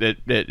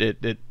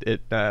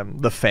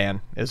 the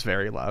fan is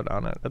very loud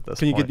on it at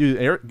this point. Can you do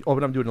air? Oh,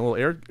 but I'm doing a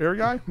little air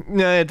guy.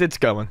 No, it's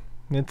going.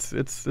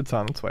 It's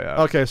on its way out.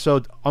 Okay,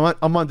 so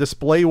I'm on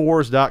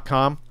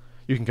DisplayWars.com.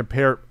 You can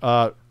compare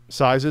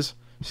sizes,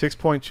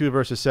 6.2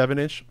 versus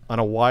 7-inch on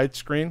a wide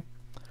screen.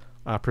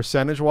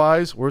 Percentage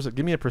wise, where's it?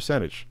 Give me a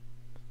percentage.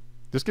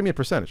 Just give me a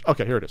percentage.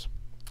 Okay, here it is.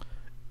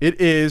 It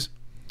is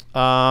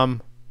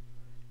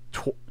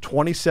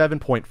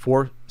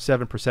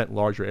 27.47%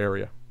 larger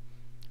area.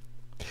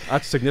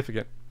 That's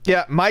significant.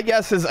 Yeah, my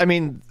guess is, my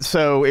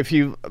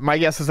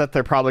guess is that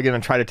they're probably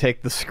going to try to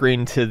take the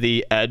screen to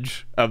the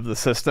edge of the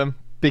system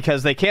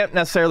because they can't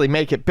necessarily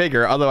make it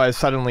bigger, otherwise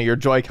suddenly your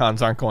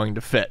Joy-Cons aren't going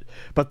to fit.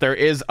 But there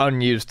is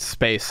unused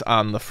space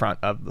on the front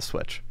of the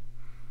Switch.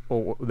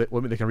 Well, they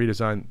can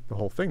redesign the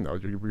whole thing, though.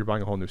 You're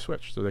buying a whole new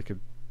Switch, so they could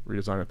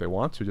redesign it if they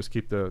want to. Just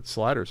keep the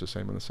sliders the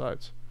same on the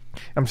sides.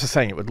 I'm just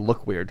saying it would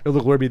look weird. It would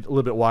look weird, be a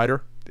little bit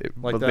wider.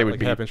 They would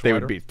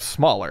be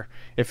smaller.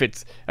 If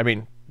it's,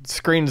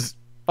 screens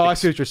Oh, I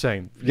see what you're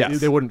saying. Yes.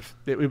 They wouldn't.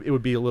 It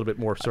would be a little bit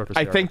more surface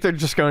I area. think they're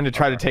just going to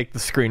try to take the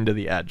screen to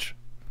the edge.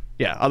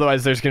 Yeah,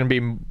 otherwise there's going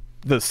to be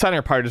the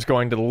center part is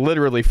going to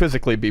literally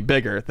physically be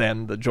bigger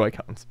than the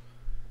Joy-Cons.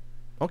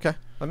 Okay,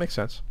 that makes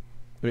sense.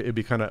 It'd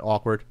be kind of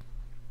awkward.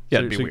 Yeah,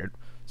 it'd be weird.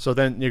 So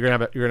then you're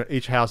gonna have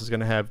each house is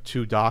gonna have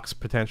 2 docks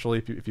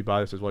potentially if you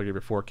buy this as well. You have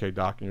your 4K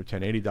dock and your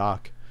 1080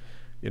 dock.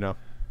 You know,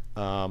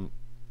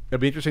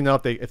 it'd be interesting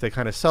though if they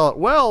kind of sell it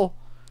well.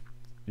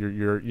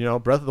 Your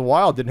Breath of the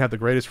Wild didn't have the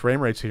greatest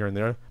frame rates here and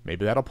there.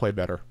 Maybe that'll play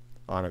better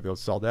on it. They'll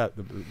sell that.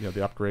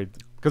 The upgrade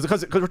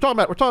because we're talking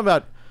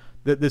about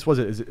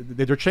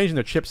they're changing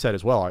their chipset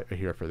as well. I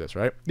hear for this,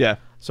 right? Yeah.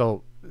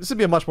 So this would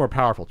be a much more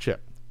powerful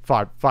chip.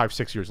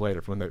 6 years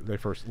later from when they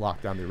first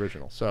locked down the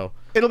original. So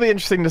it'll be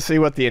interesting to see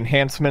what the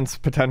enhancements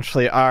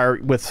potentially are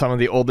with some of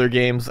the older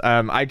games.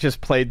 I just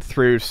played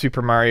through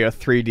Super Mario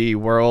 3D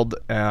World,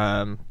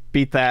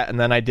 beat that, and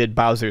then I did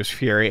Bowser's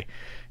Fury.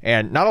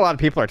 And not a lot of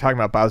people are talking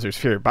about Bowser's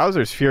Fury.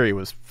 Bowser's Fury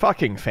was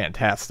fucking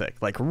fantastic.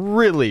 Like,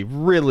 really,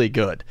 really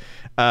good.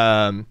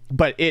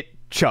 But it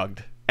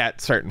chugged at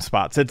certain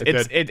spots.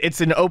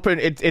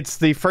 It's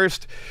the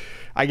first,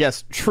 I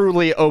guess,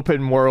 truly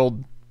open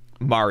world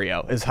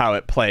Mario is how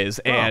it plays.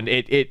 And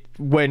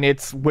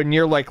when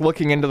you're like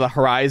looking into the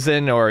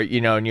horizon or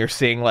and you're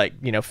seeing like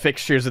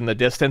fixtures in the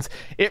distance,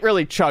 it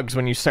really chugs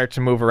when you start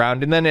to move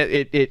around, and then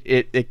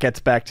it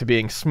gets back to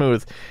being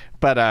smooth.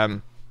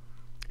 But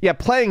yeah,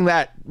 playing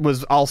that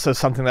was also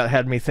something that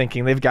had me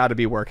thinking they've got to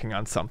be working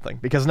on something,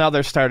 because now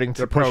they're starting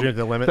to push it to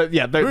the limit.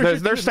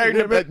 They're starting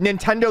to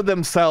Nintendo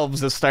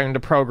themselves is starting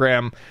to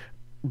program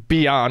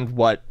beyond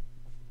what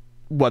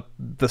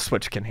the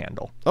Switch can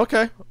handle.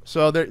 Okay,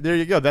 so there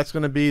you go.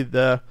 That'll be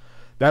the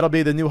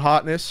new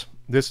hotness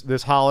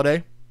this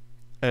holiday,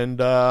 and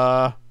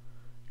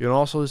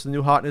also is the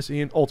new hotness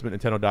in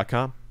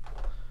UltimateNintendo.com,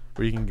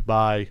 where you can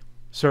buy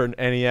certain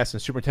NES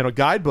and Super Nintendo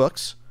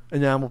guidebooks,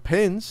 enamel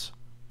pins,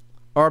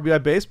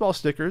 RBI baseball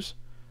stickers,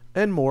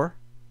 and more.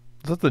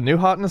 Is that the new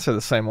hotness or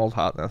the same old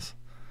hotness?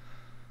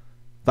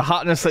 The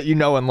hotness that you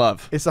know and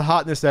love. It's the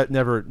hotness that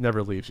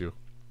never leaves you.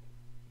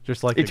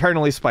 Just like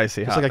eternally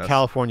spicy hotness. It's like a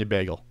California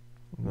bagel.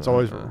 It's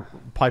always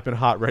piping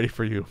hot, ready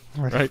for you,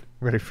 right?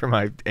 Ready for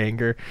my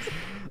anger.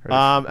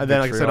 And then,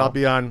 like I said, I'll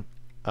be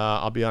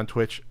on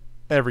Twitch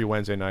every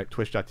Wednesday night.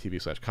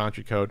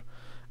 Twitch.tv/CountryCode,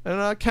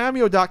 and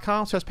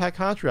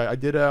Cameo.com/PatCountry. I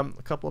did a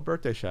couple of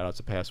birthday shout-outs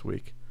the past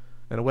week,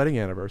 and a wedding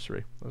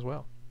anniversary as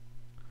well.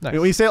 Nice.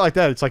 When you say it like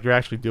that, it's like you're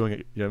actually doing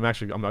it.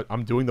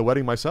 I'm doing the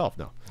wedding myself.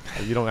 No,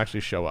 you don't actually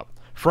show up.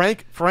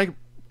 Frank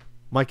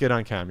might get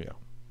on Cameo.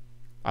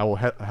 I will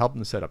help him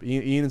to set up.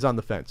 Ian is on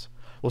the fence.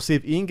 We'll see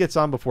if Ian gets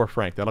on before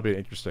Frank. That'll be an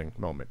interesting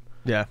moment.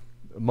 Yeah.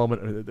 We're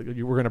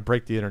going to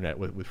break the internet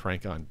with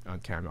Frank on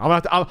Cameo.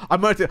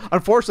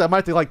 Unfortunately, I might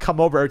have to like come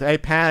over. Hey,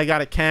 Pat, I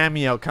got a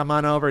Cameo. Come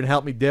on over and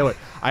help me do it.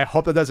 I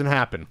hope that doesn't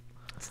happen.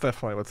 It's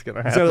definitely what's going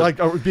to happen. So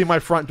like, be my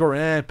front door.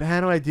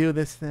 How do I do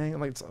this thing?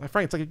 I'm like,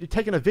 Frank, it's like you're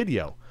taking a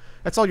video.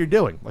 That's all you're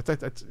doing.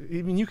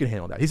 Even you can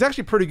handle that. He's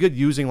actually pretty good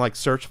using like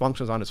search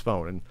functions on his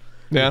phone, and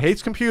he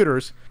hates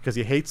computers because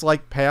he hates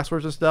like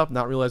passwords and stuff.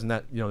 Not realizing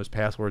that there's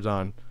passwords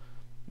on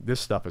this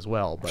stuff as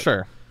well. But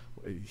sure.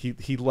 He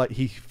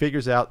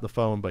figures out the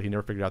phone, but he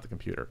never figured out the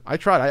computer. I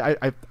tried.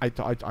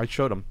 I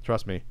showed him.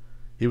 Trust me,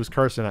 he was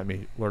cursing at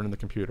me learning the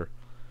computer.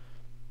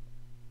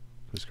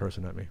 He was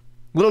cursing at me.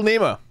 Little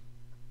Nemo.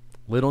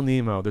 Little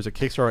Nemo. There's a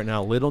Kickstarter right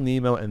now. Little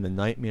Nemo and the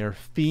Nightmare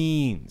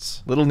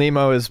Fiends. Little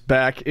Nemo is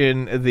back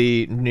in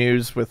the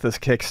news with this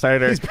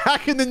Kickstarter. He's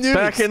back in the news.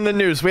 Back in the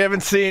news. We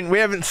haven't seen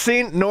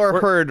nor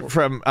heard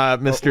from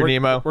Mr.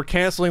 Nemo. We're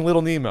canceling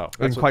Little Nemo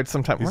in quite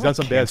some time. He's done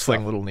some bad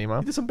stuff. Little Nemo.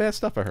 He did some bad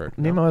stuff, I heard.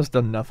 Nemo has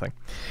done nothing.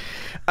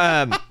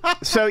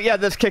 So yeah,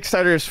 this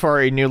Kickstarter is for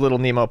a new Little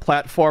Nemo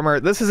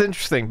platformer. This is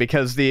interesting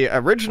because the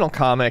original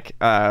comic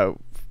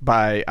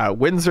by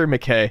Winsor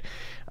McKay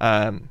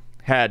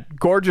had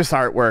gorgeous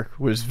artwork,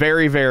 was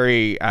very,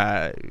 very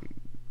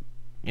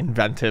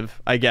inventive,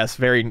 I guess,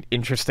 very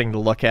interesting to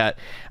look at.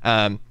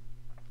 And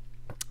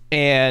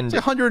it's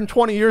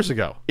 120 years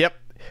ago. Yep.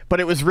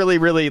 But it was really,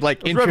 really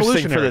like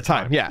interesting for the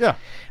time. Yeah.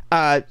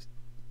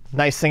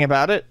 Nice thing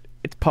about it,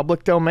 it's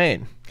public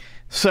domain.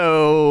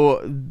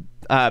 So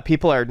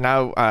people are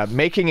now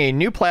making a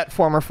new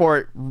platformer for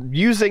it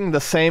using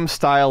the same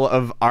style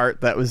of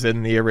art that was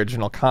in the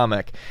original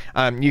comic.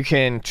 You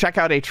can check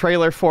out a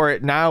trailer for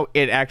it now.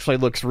 It actually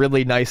looks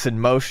really nice in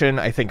motion.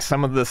 I think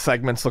some of the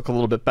segments look a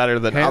little bit better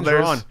than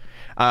others.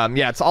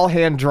 Yeah, it's all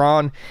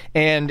hand-drawn,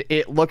 and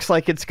it looks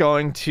like it's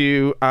going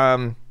to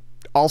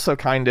also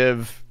kind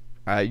of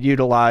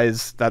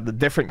utilize the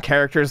different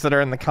characters that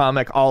are in the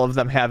comic, all of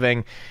them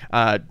having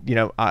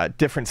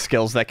different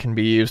skills that can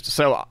be used.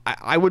 So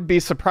I would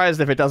be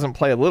surprised if it doesn't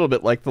play a little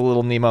bit like the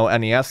Little Nemo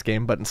NES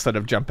game, but instead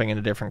of jumping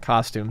into different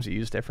costumes, you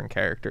use different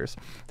characters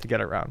to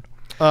get around.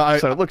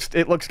 So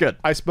it looks good.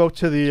 I spoke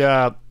to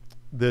the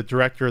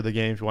director of the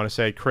game, if you want to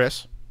say,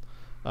 Chris,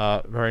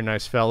 very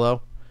nice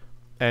fellow,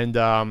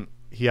 and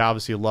he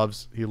obviously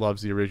loves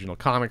the original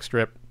comic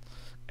strip.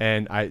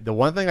 And the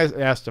one thing I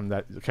asked him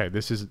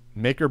this is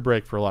make or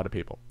break for a lot of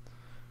people.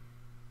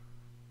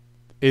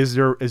 is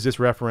this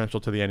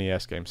referential to the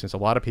NES game? Since a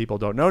lot of people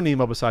don't know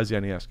Nemo besides the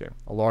NES game,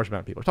 a large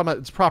amount of people. We're talking about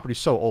this property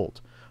so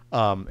old.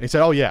 He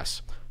said, "Oh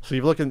yes." So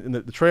you look in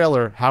the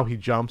trailer, how he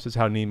jumps is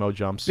how Nemo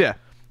jumps. Yeah.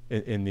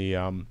 In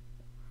the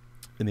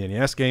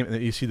NES game, and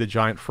then you see the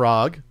giant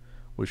frog,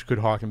 which could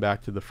harken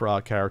back to the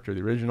frog character of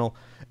the original.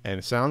 And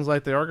it sounds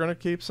like they are going to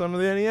keep some of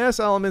the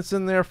NES elements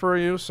in there for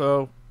you.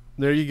 So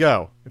there you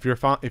go. If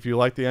you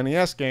like the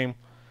NES game,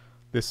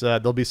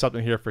 there'll be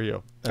something here for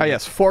you. Oh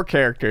yes, 4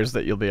 characters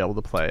that you'll be able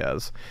to play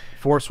as.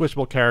 4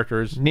 switchable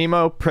characters: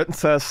 Nemo,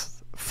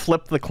 Princess,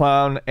 Flip the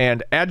Clown,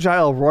 and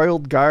Agile Royal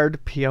Guard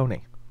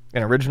Peony,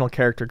 an original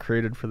character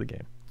created for the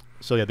game.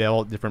 So yeah, they have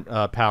all different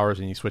powers,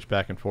 and you switch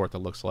back and forth. It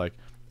looks like,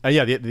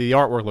 yeah, the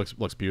artwork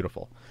looks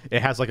beautiful.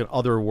 It has like an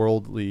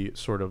otherworldly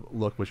sort of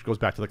look, which goes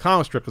back to the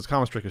comic strip, because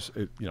comic strip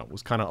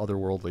was kind of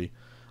otherworldly.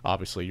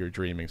 Obviously, you're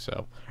dreaming.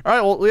 So, all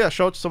right, well, yeah,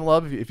 show it some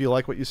love if you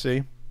like what you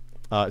see.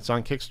 It's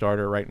on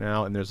Kickstarter right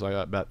now, and there's like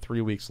about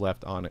 3 weeks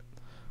left on it.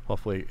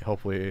 Hopefully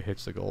it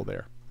hits the goal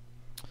there.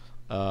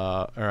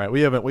 All right,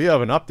 we have an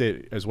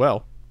update as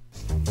well.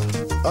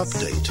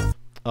 Update.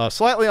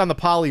 Slightly on the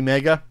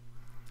Polymega.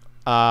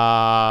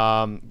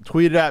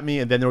 Tweeted at me,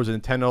 and then there was a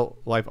Nintendo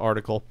Life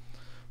article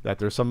that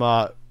there's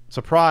some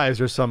surprise.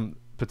 There's some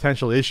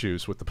potential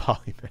issues with the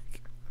Polymega.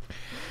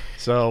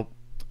 So,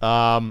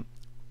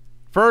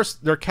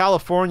 first, their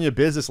California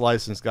business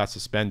license got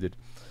suspended.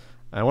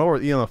 And when we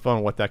were on the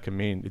phone, what that could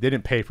mean, they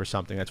didn't pay for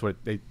something. That's what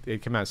they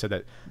came out and said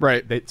that.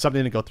 Right.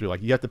 Something didn't go through.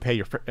 Like, you have to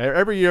pay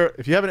every year.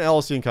 If you have an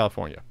LLC in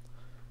California,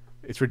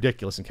 it's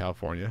ridiculous in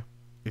California.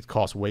 It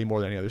costs way more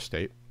than any other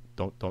state.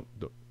 Don't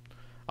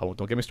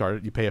get me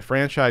started. You pay a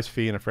franchise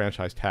fee and a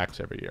franchise tax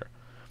every year.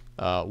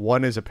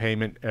 One is a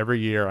payment every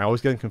year. I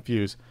always get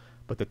confused,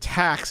 but the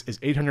tax is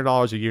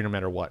 $800 a year no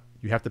matter what.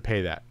 You have to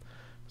pay that.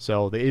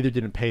 So they either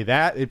didn't pay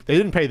that, they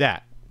didn't pay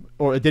that,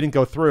 or it didn't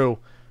go through.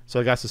 So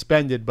it got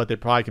suspended, but they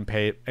probably can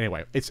pay it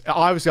anyway. It's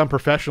obviously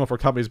unprofessional for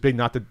companies big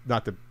not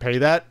to pay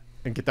that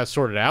and get that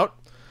sorted out.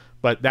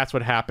 But that's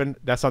what happened.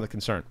 That's not the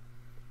concern.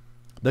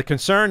 The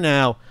concern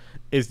now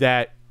is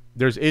that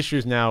there's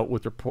issues now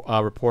with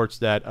reports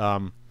that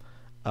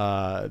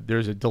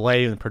there's a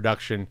delay in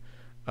production.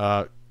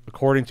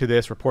 According to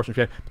this, reports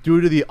due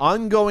to the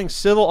ongoing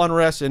civil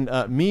unrest in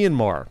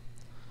Myanmar,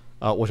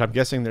 which I'm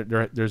guessing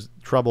there's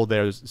trouble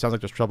there. It sounds like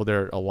there's trouble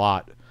there a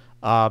lot.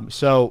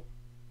 So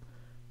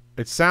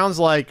it sounds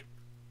like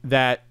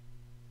that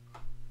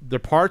the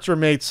parts are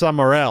made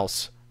somewhere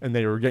else, and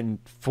they were getting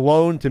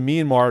flown to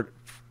Myanmar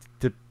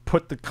to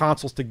put the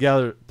consoles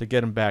together to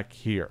get them back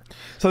here.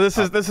 So this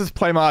is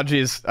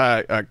Playmagi's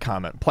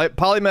comment.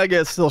 Polymega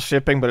is still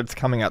shipping, but it's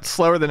coming out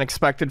slower than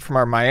expected from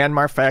our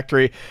Myanmar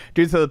factory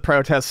due to the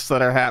protests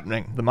that are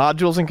happening. The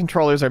modules and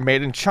controllers are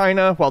made in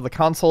China, while the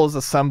console is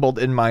assembled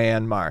in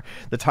Myanmar.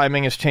 The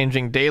timing is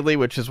changing daily,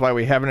 which is why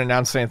we haven't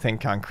announced anything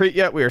concrete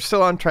yet. We are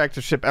still on track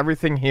to ship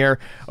everything here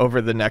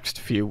over the next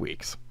few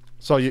weeks.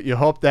 So you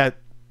hope that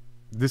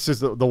this is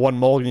the one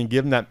mold, and you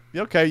give them that,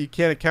 okay, you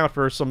can't account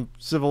for some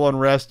civil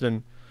unrest,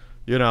 and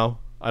I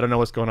don't know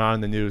what's going on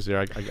in the news there.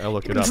 I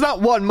look it up. It's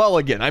not one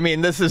mulligan. I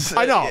mean, this is.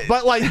 I know,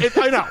 but like,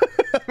 I know.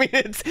 I mean,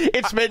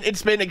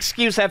 it's been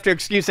excuse after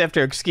excuse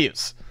after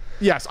excuse.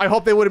 Yes, I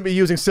hope they wouldn't be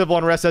using civil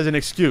unrest as an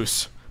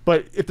excuse.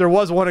 But if there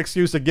was one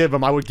excuse to give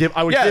them, I would give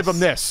them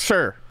this.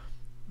 Sure.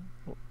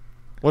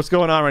 What's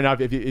going on right now?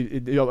 It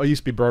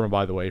used to be Burma,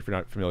 by the way, if you're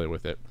not familiar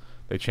with it.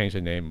 They changed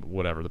the name,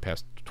 whatever, the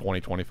past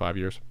 20, 25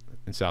 years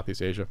in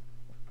Southeast Asia.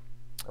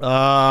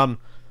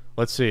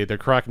 Let's see. They're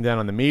cracking down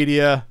on the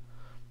media.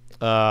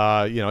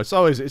 It's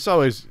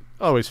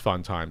always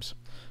fun times.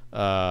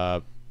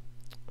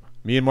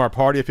 Myanmar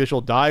party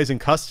official dies in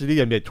custody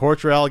amid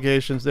torture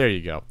allegations. There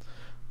you go.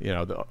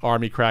 The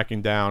army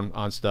cracking down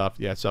on stuff.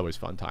 Yeah, it's always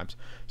fun times.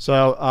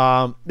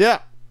 So, yeah.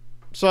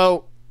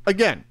 So,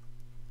 again,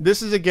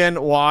 this is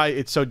why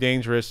it's so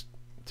dangerous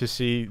to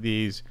see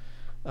these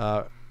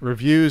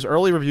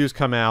early reviews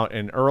come out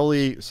and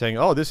early saying,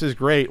 oh, this is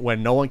great,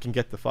 when no one can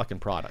get the fucking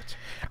product.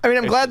 I mean,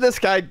 I'm glad this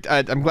guy,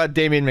 I'm glad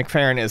Damien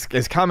McFerrin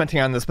is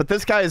commenting on this, but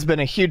this guy has been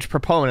a huge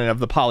proponent of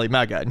the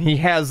Polymega, and he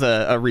has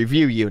a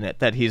review unit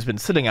that he's been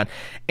sitting on,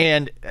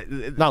 and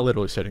not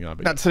literally sitting on,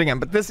 but not sitting on,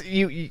 but this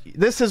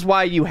is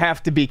why you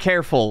have to be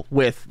careful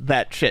with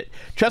that shit.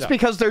 Just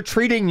because they're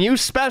treating you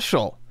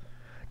special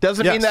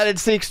doesn't mean that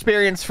it's the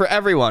experience for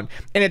everyone,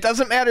 and it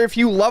doesn't matter if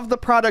you love the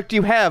product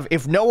you have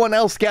if no one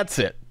else gets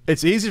it.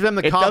 It's easy for them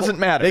to cobble. It doesn't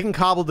matter. They can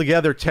cobble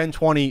together 10,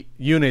 20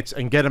 units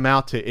and get them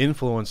out to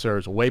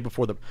influencers way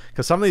before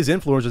because some of these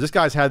influencers, this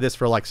guy's had this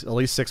for like at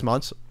least 6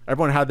 months.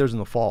 Everyone had theirs in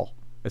the fall.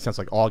 It sounds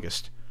like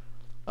August.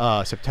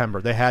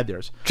 September. They had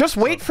theirs. Just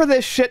wait for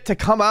this shit to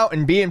come out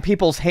and be in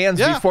people's hands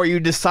before you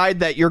decide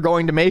that you're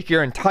going to make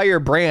your entire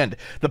brand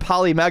the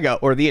Polymega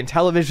or the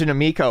Intellivision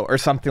Amico or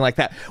something like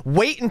that.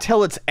 Wait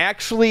until it's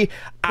actually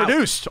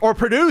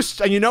produced,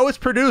 and you know it's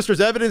produced.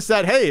 There's evidence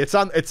that, hey, it's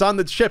on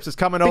the ships. It's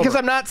coming over. Because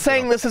I'm not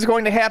saying this is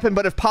going to happen,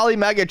 but if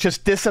Polymega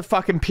just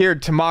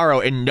dis-fucking-peered tomorrow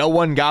and no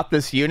one got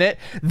this unit,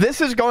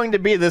 this is going to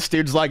be this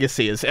dude's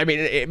legacy. I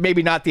mean,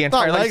 maybe not the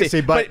entire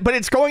legacy, but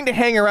it's going to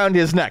hang around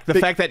his neck. The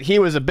fact that he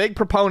was a big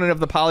proponent of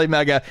the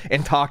Polymega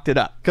and talked it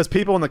up. Because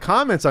people in the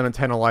comments on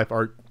Nintendo Life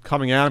are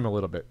coming at him a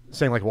little bit,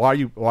 saying like, why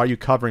are you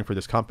covering for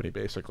this company,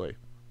 basically,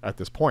 at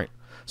this point?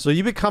 So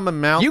you become a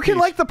mouthpiece. You can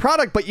like the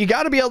product, but you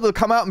got to be able to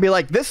come out and be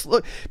like, this.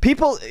 Look,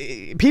 people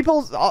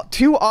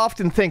too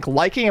often think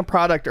liking a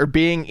product or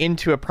being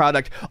into a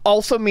product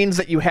also means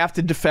that you have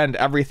to defend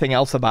everything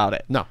else about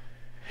it. No.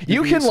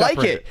 You can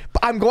like it,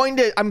 but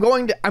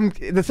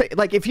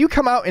like if you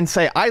come out and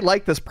say, I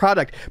like this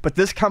product, but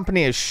this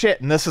company is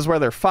shit and this is where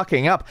they're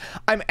fucking up,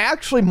 I'm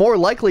actually more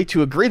likely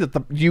to agree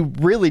that you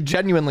really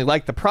genuinely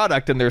like the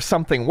product and there's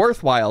something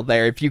worthwhile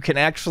there if you can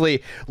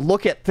actually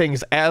look at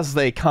things as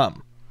they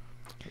come.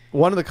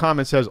 One of the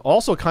comments says,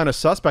 also kind of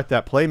suspect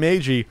that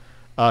Playmeiji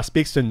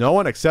speaks to no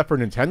one except for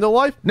Nintendo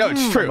Life. No,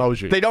 it's true.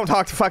 Emoji. They don't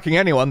talk to fucking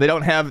anyone. They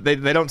don't have. They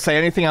don't say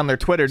anything on their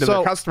Twitter to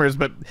their customers.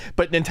 But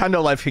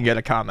Nintendo Life can get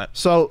a comment.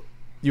 So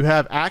you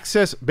have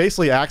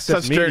basically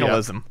access media.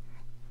 Journalism.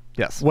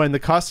 Yes. When the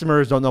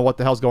customers don't know what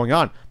the hell's going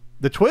on,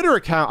 the Twitter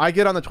account. I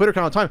get on the Twitter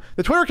account all the time.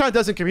 The Twitter account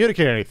doesn't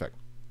communicate anything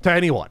to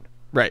anyone.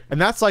 Right.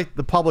 And that's like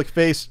the public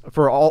face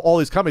for all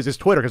these companies is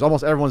Twitter, because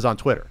almost everyone's on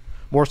Twitter,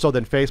 more so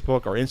than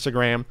Facebook or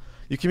Instagram.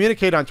 You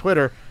communicate on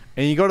Twitter,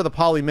 and you go to the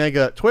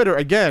Polymega Twitter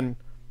again.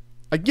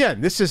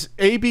 Again, this is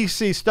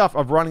ABC stuff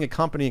of running a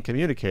company and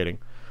communicating.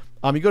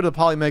 You go to the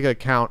Polymega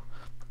account,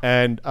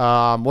 and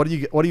what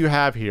do you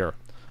have here?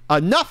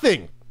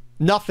 Nothing.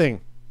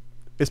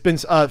 It's been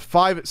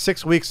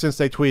 5-6 weeks since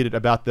they tweeted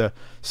about the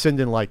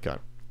Sinden light gun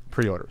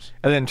pre-orders.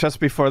 And then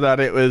just before that,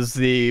 it was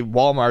the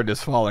Walmart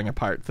is falling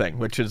apart thing,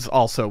 which is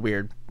also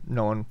weird.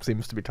 No one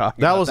seems to be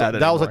talking about that anymore.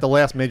 That was like the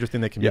last major thing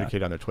they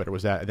communicated on their Twitter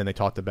was that, and then they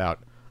talked about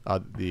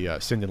the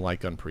Sinden light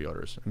gun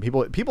pre-orders. And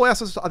people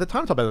asked us at the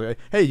time about it,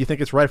 hey, you think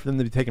it's right for them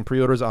to be taking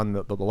pre-orders on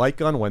the light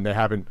gun when they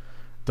haven't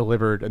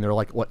delivered and they're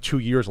like, what, 2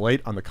 years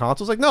late on the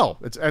consoles? Like, no,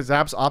 it's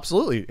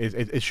absolutely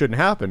it shouldn't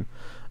happen.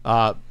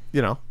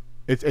 You know,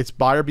 it's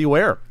buyer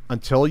beware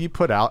until you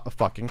put out a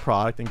fucking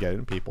product and get it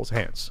in people's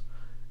hands.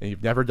 And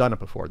you've never done it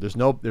before. There's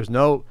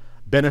no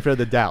benefit of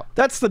the doubt.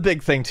 That's the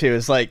big thing too,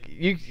 is like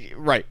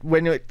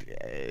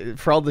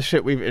for all the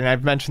shit and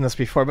I've mentioned this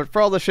before, but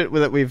for all the shit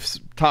that we've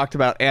talked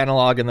about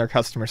analog and their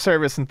customer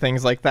service and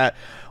things like that,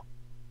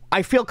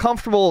 I feel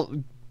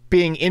comfortable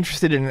being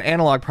interested in an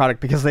analog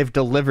product because they've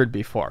delivered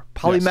before.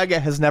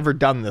 Polymega has never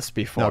done this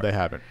before. No, they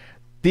haven't.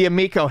 The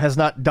Amico has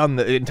not done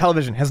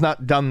Intellivision has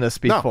not done this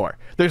before.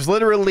 No. There's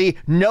literally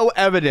no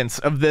evidence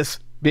of this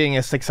being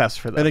a success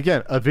for them. And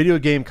again, a video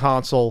game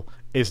console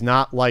is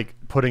not like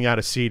putting out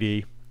a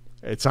CD.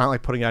 It's not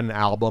like putting out an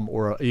album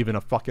or even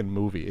a fucking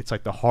movie. It's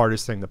like the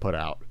hardest thing to put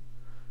out.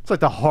 It's like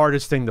the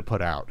hardest thing to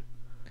put out.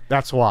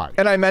 That's why.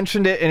 And I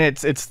mentioned it, and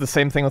it's the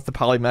same thing with the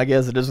Polymega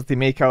as it is with the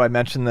Amico. I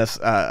mentioned this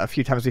a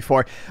few times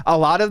before. A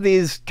lot of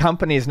these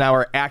companies now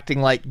are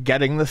acting like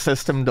getting the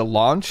system to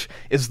launch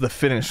is the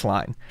finish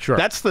line. Sure.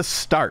 That's the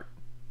start.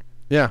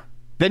 Yeah.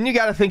 Then you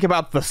got to think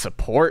about the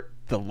support,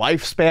 the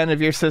lifespan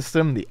of your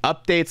system, the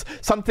updates.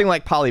 Something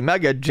like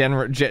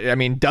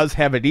Polymega, does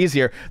have it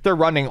easier. They're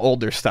running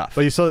older stuff.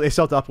 But they still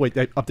have to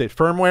update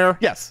firmware.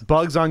 Yes.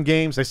 Bugs on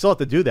games. They still have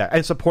to do that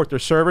and support their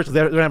servers. They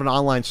don't have an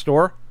online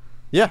store.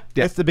 Yeah.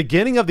 It's the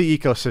beginning of the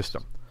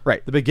ecosystem.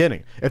 Right. The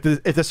beginning. If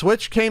the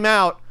Switch came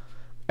out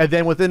and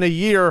then within a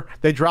year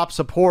they dropped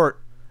support,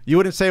 you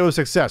wouldn't say it was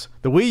a success.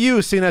 The Wii U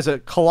is seen as a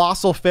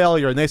colossal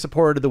failure, and they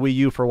supported the Wii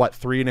U for,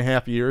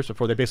 3.5 years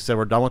before they basically said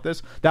we're done with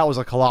this? That was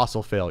a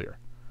colossal failure.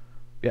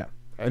 Yeah.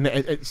 And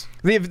it's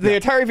the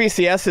Atari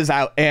VCS is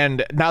out,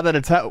 and now that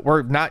it's out,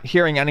 we're not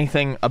hearing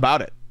anything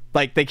about it.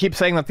 Like, they keep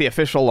saying that the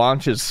official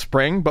launch is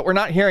spring, but we're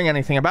not hearing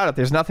anything about it.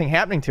 There's nothing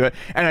happening to it.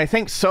 And I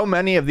think so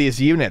many of these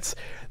units,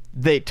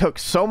 they took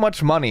so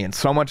much money and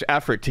so much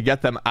effort to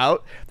get them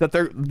out that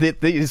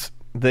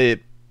the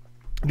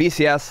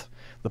VCS,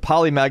 the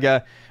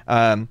Polymega,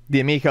 the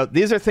Amico,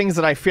 these are things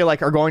that I feel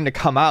like are going to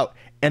come out,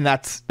 and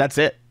that's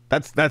it.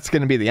 That's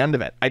going to be the end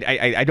of it.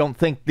 I don't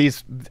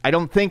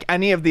think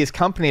any of these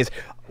companies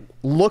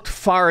looked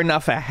far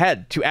enough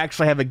ahead to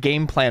actually have a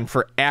game plan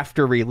for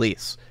after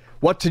release.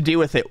 What to do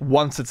with it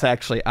once it's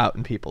actually out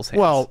in people's hands.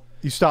 Well,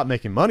 you stop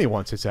making money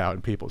once it's out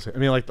in people's hands. I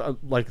mean,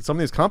 like some of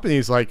these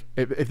companies, like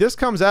if this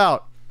comes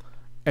out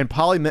and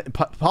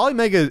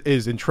Polymega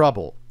is in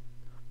trouble,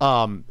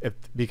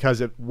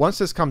 because once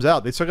this comes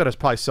out, they still got to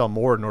probably sell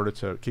more in order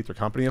to keep their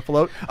company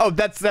afloat. Oh,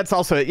 that's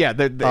also it. Yeah,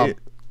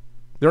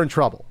 they're in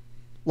trouble.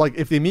 Like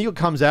if the Amiga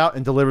comes out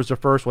and delivers their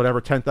first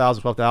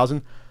 10,000,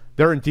 12,000,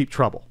 they're in deep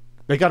trouble.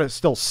 They got to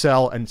still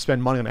sell and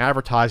spend money on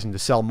advertising to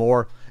sell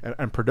more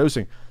and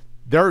producing.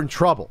 They're in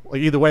trouble.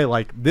 Like either way,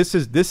 like this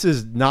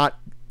is not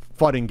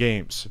fudding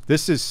games.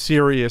 This is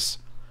serious.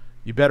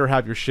 You better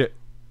have your shit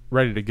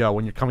ready to go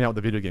when you're coming out with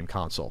a video game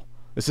console.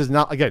 This is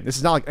not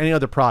like any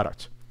other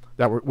product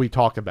that we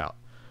talk about.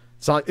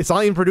 It's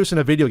not even producing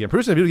a video game.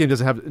 Producing a video game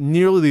doesn't have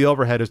nearly the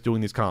overhead as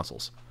doing these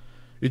consoles.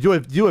 You do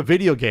a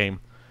video game,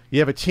 you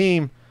have a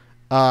team,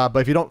 but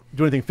if you don't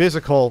do anything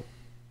physical,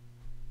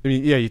 I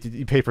mean, yeah,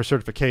 you pay for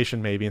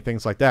certification maybe and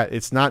things like that.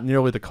 It's not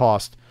nearly the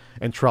cost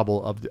and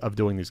trouble of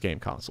doing these game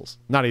consoles.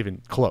 Not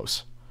even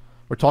close.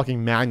 We're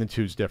talking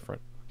magnitudes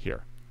different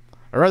here.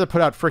 I'd rather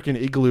put out freaking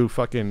Igloo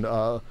fucking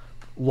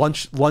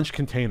lunch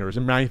containers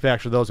and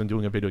manufacture those than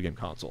doing a video game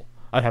console.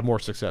 I'd have more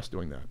success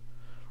doing that.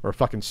 Or a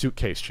fucking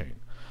suitcase chain.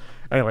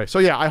 Anyway, so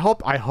yeah, I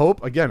hope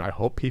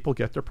people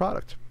get their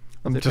product.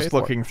 I'm just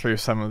looking through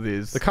some of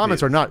these. The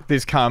comments are not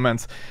these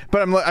comments,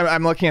 but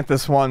I'm looking at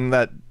this one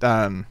that.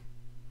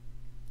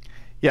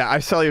 Yeah, I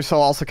sell your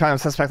soul. Also, kind of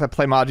suspect that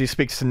Playmaji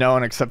speaks to no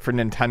one except for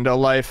Nintendo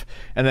Life.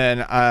 And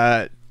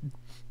then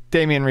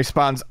Damien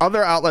responds,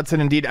 other outlets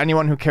and indeed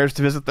anyone who cares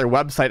to visit their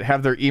website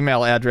have their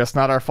email address.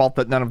 Not our fault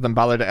that none of them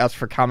bother to ask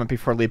for comment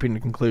before leaping to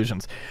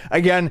conclusions.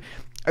 Again,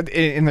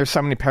 and there's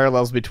so many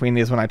parallels between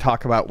these when I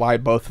talk about why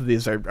both of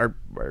these are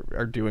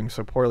doing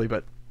so poorly.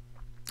 But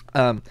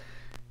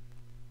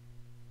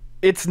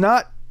it's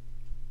not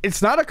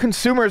a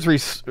consumer's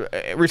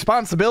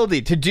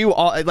responsibility to do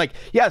all, like,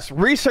 yes,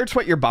 research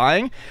what you're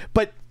buying,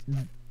 but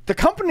the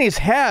companies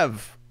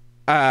have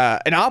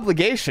an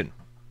obligation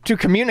to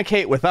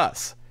communicate with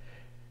us.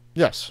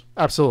 Yes,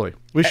 absolutely.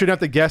 We shouldn't have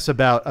to guess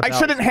about I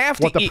shouldn't have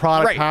what to the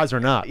product has or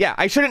not. Yeah,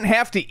 I shouldn't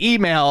have to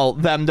email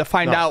them to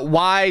find out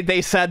why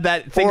they said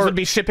that things would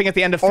be shipping at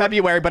the end of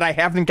February, but I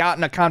haven't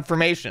gotten a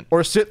confirmation.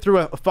 Or sit through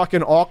a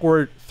fucking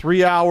awkward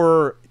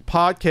 3-hour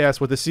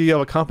podcast with the CEO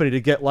of a company to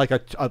get like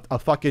a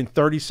fucking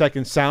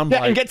 30-second soundbite.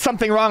 Yeah, and get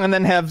something wrong and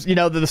then have, the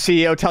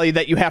CEO tell you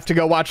that you have to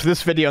go watch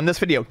this video and this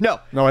video.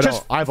 No, I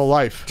don't. I have a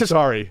life.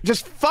 Sorry.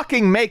 Just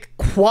fucking make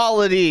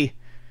quality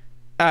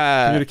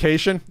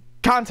communication.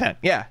 Content,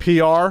 yeah.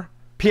 PR.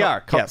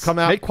 Yes. Come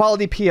out. Make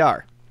quality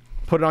PR.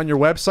 Put it on your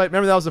website.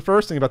 Remember, that was the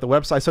first thing about the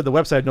website. I said the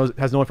website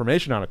has no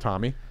information on it,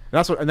 Tommy.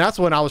 And that's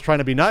when I was trying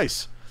to be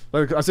nice.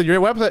 Like I said, your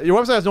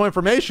website has no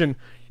information.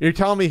 You're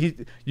telling me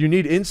you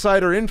need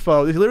insider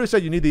info. He literally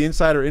said you need the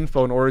insider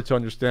info in order to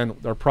understand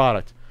our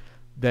product.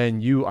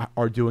 Then you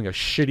are doing a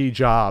shitty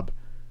job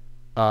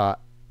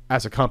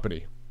as a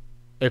company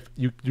if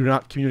you do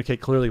not communicate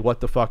clearly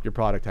what the fuck your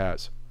product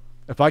has.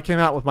 If I came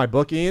out with my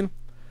book, Ian,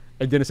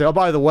 and didn't say, oh,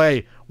 by the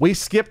way, we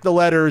skipped the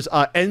letters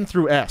N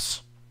through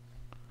S.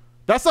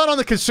 That's not on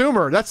the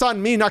consumer. That's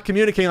on me not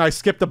communicating. I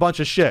skipped a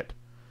bunch of shit.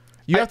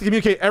 You have to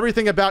communicate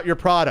everything about your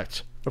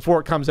product before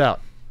it comes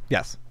out.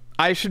 Yes.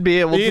 I should be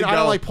able to I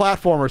don't like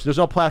platformers. There's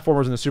no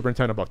platformers in the Super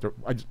Nintendo book.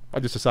 I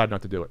just decided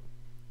not to do it.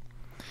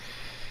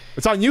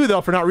 It's on you,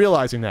 though, for not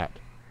realizing that.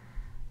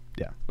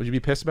 Yeah. Would you be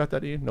pissed about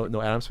that, Ian?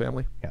 No Addams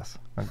Family? Yes.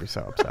 I'd be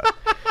so upset.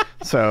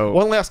 So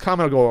one last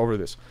comment. I'll go over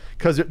this.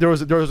 Because there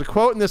was a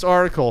quote in this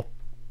article.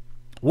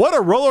 What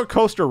a roller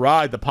coaster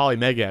ride the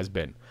Polymega has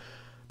been.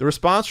 The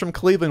response from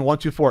Cleveland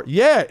 124.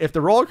 Yeah, if the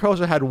roller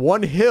coaster had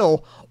one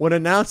hill when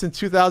announced in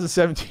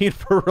 2017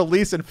 for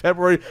release in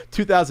February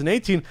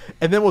 2018,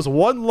 and then was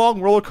one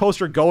long roller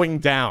coaster going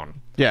down.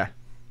 Yeah.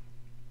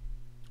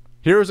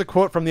 Here's a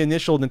quote from the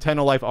initial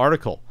Nintendo Life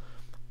article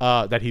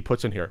that he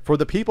puts in here. For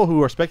the people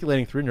who are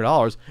speculating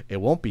 $300, it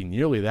won't be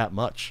nearly that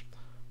much.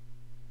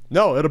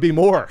 No, it'll be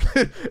more.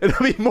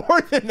 It'll be more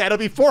than that. It'll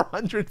be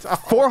 $400.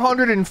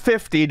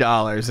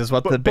 $450 is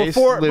what the base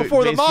before the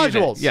base modules.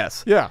 Unit,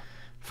 yes. Yeah.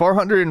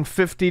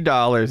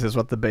 $450 is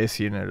what the base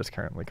unit is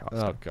currently costing.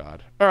 Oh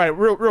God! All right,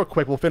 real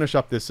quick, we'll finish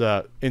up this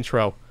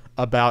intro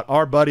about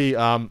our buddy,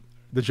 the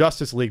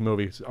Justice League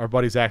movie. Our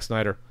buddy Zack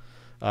Snyder.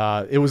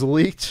 It was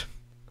leaked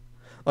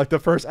like the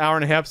first hour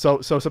and a half. So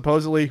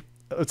supposedly.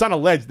 It's on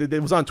alleged.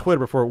 It was on Twitter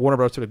before Warner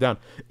Bros. Took it down.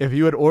 If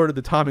you had ordered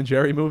the Tom and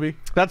Jerry movie,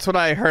 that's what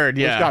I heard.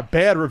 Yeah, it's got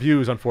bad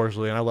reviews,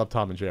 unfortunately, and I love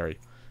Tom and Jerry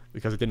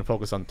because it didn't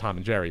focus on Tom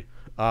and Jerry.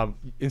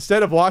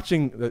 Instead of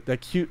watching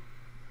that cute,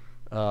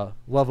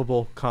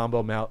 lovable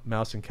combo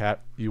mouse and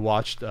cat, you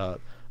watched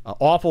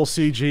awful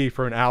CG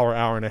for an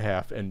hour and a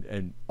half,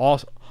 and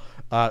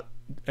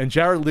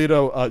Jared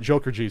Leto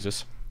Joker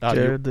Jesus.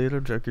 Jared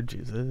Leto Joker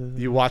Jesus.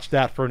 You watched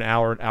that for an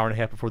hour and a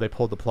half before they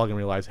pulled the plug and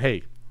realized,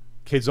 hey.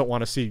 Kids don't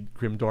want to see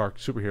grim, dark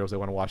superheroes. They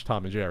want to watch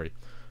Tom and Jerry.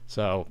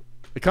 So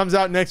it comes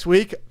out next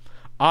week.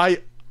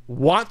 I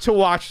want to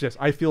watch this.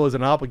 I feel as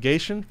an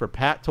obligation for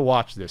Pat to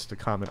watch this, to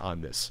comment on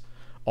this.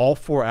 All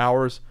 4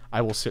 hours, I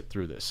will sit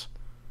through this.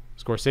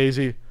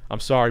 Scorsese, I'm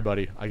sorry,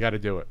 buddy. I got to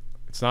do it.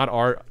 It's not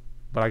art,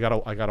 but I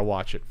gotta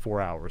watch it.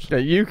 4 hours. Yeah,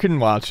 you can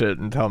watch it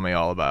and tell me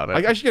all about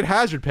it. I should get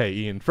hazard pay,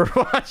 Ian, for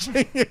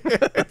watching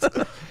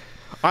it.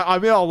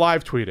 I'll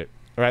live tweet it.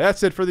 All right,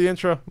 that's it for the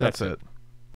intro. That's it.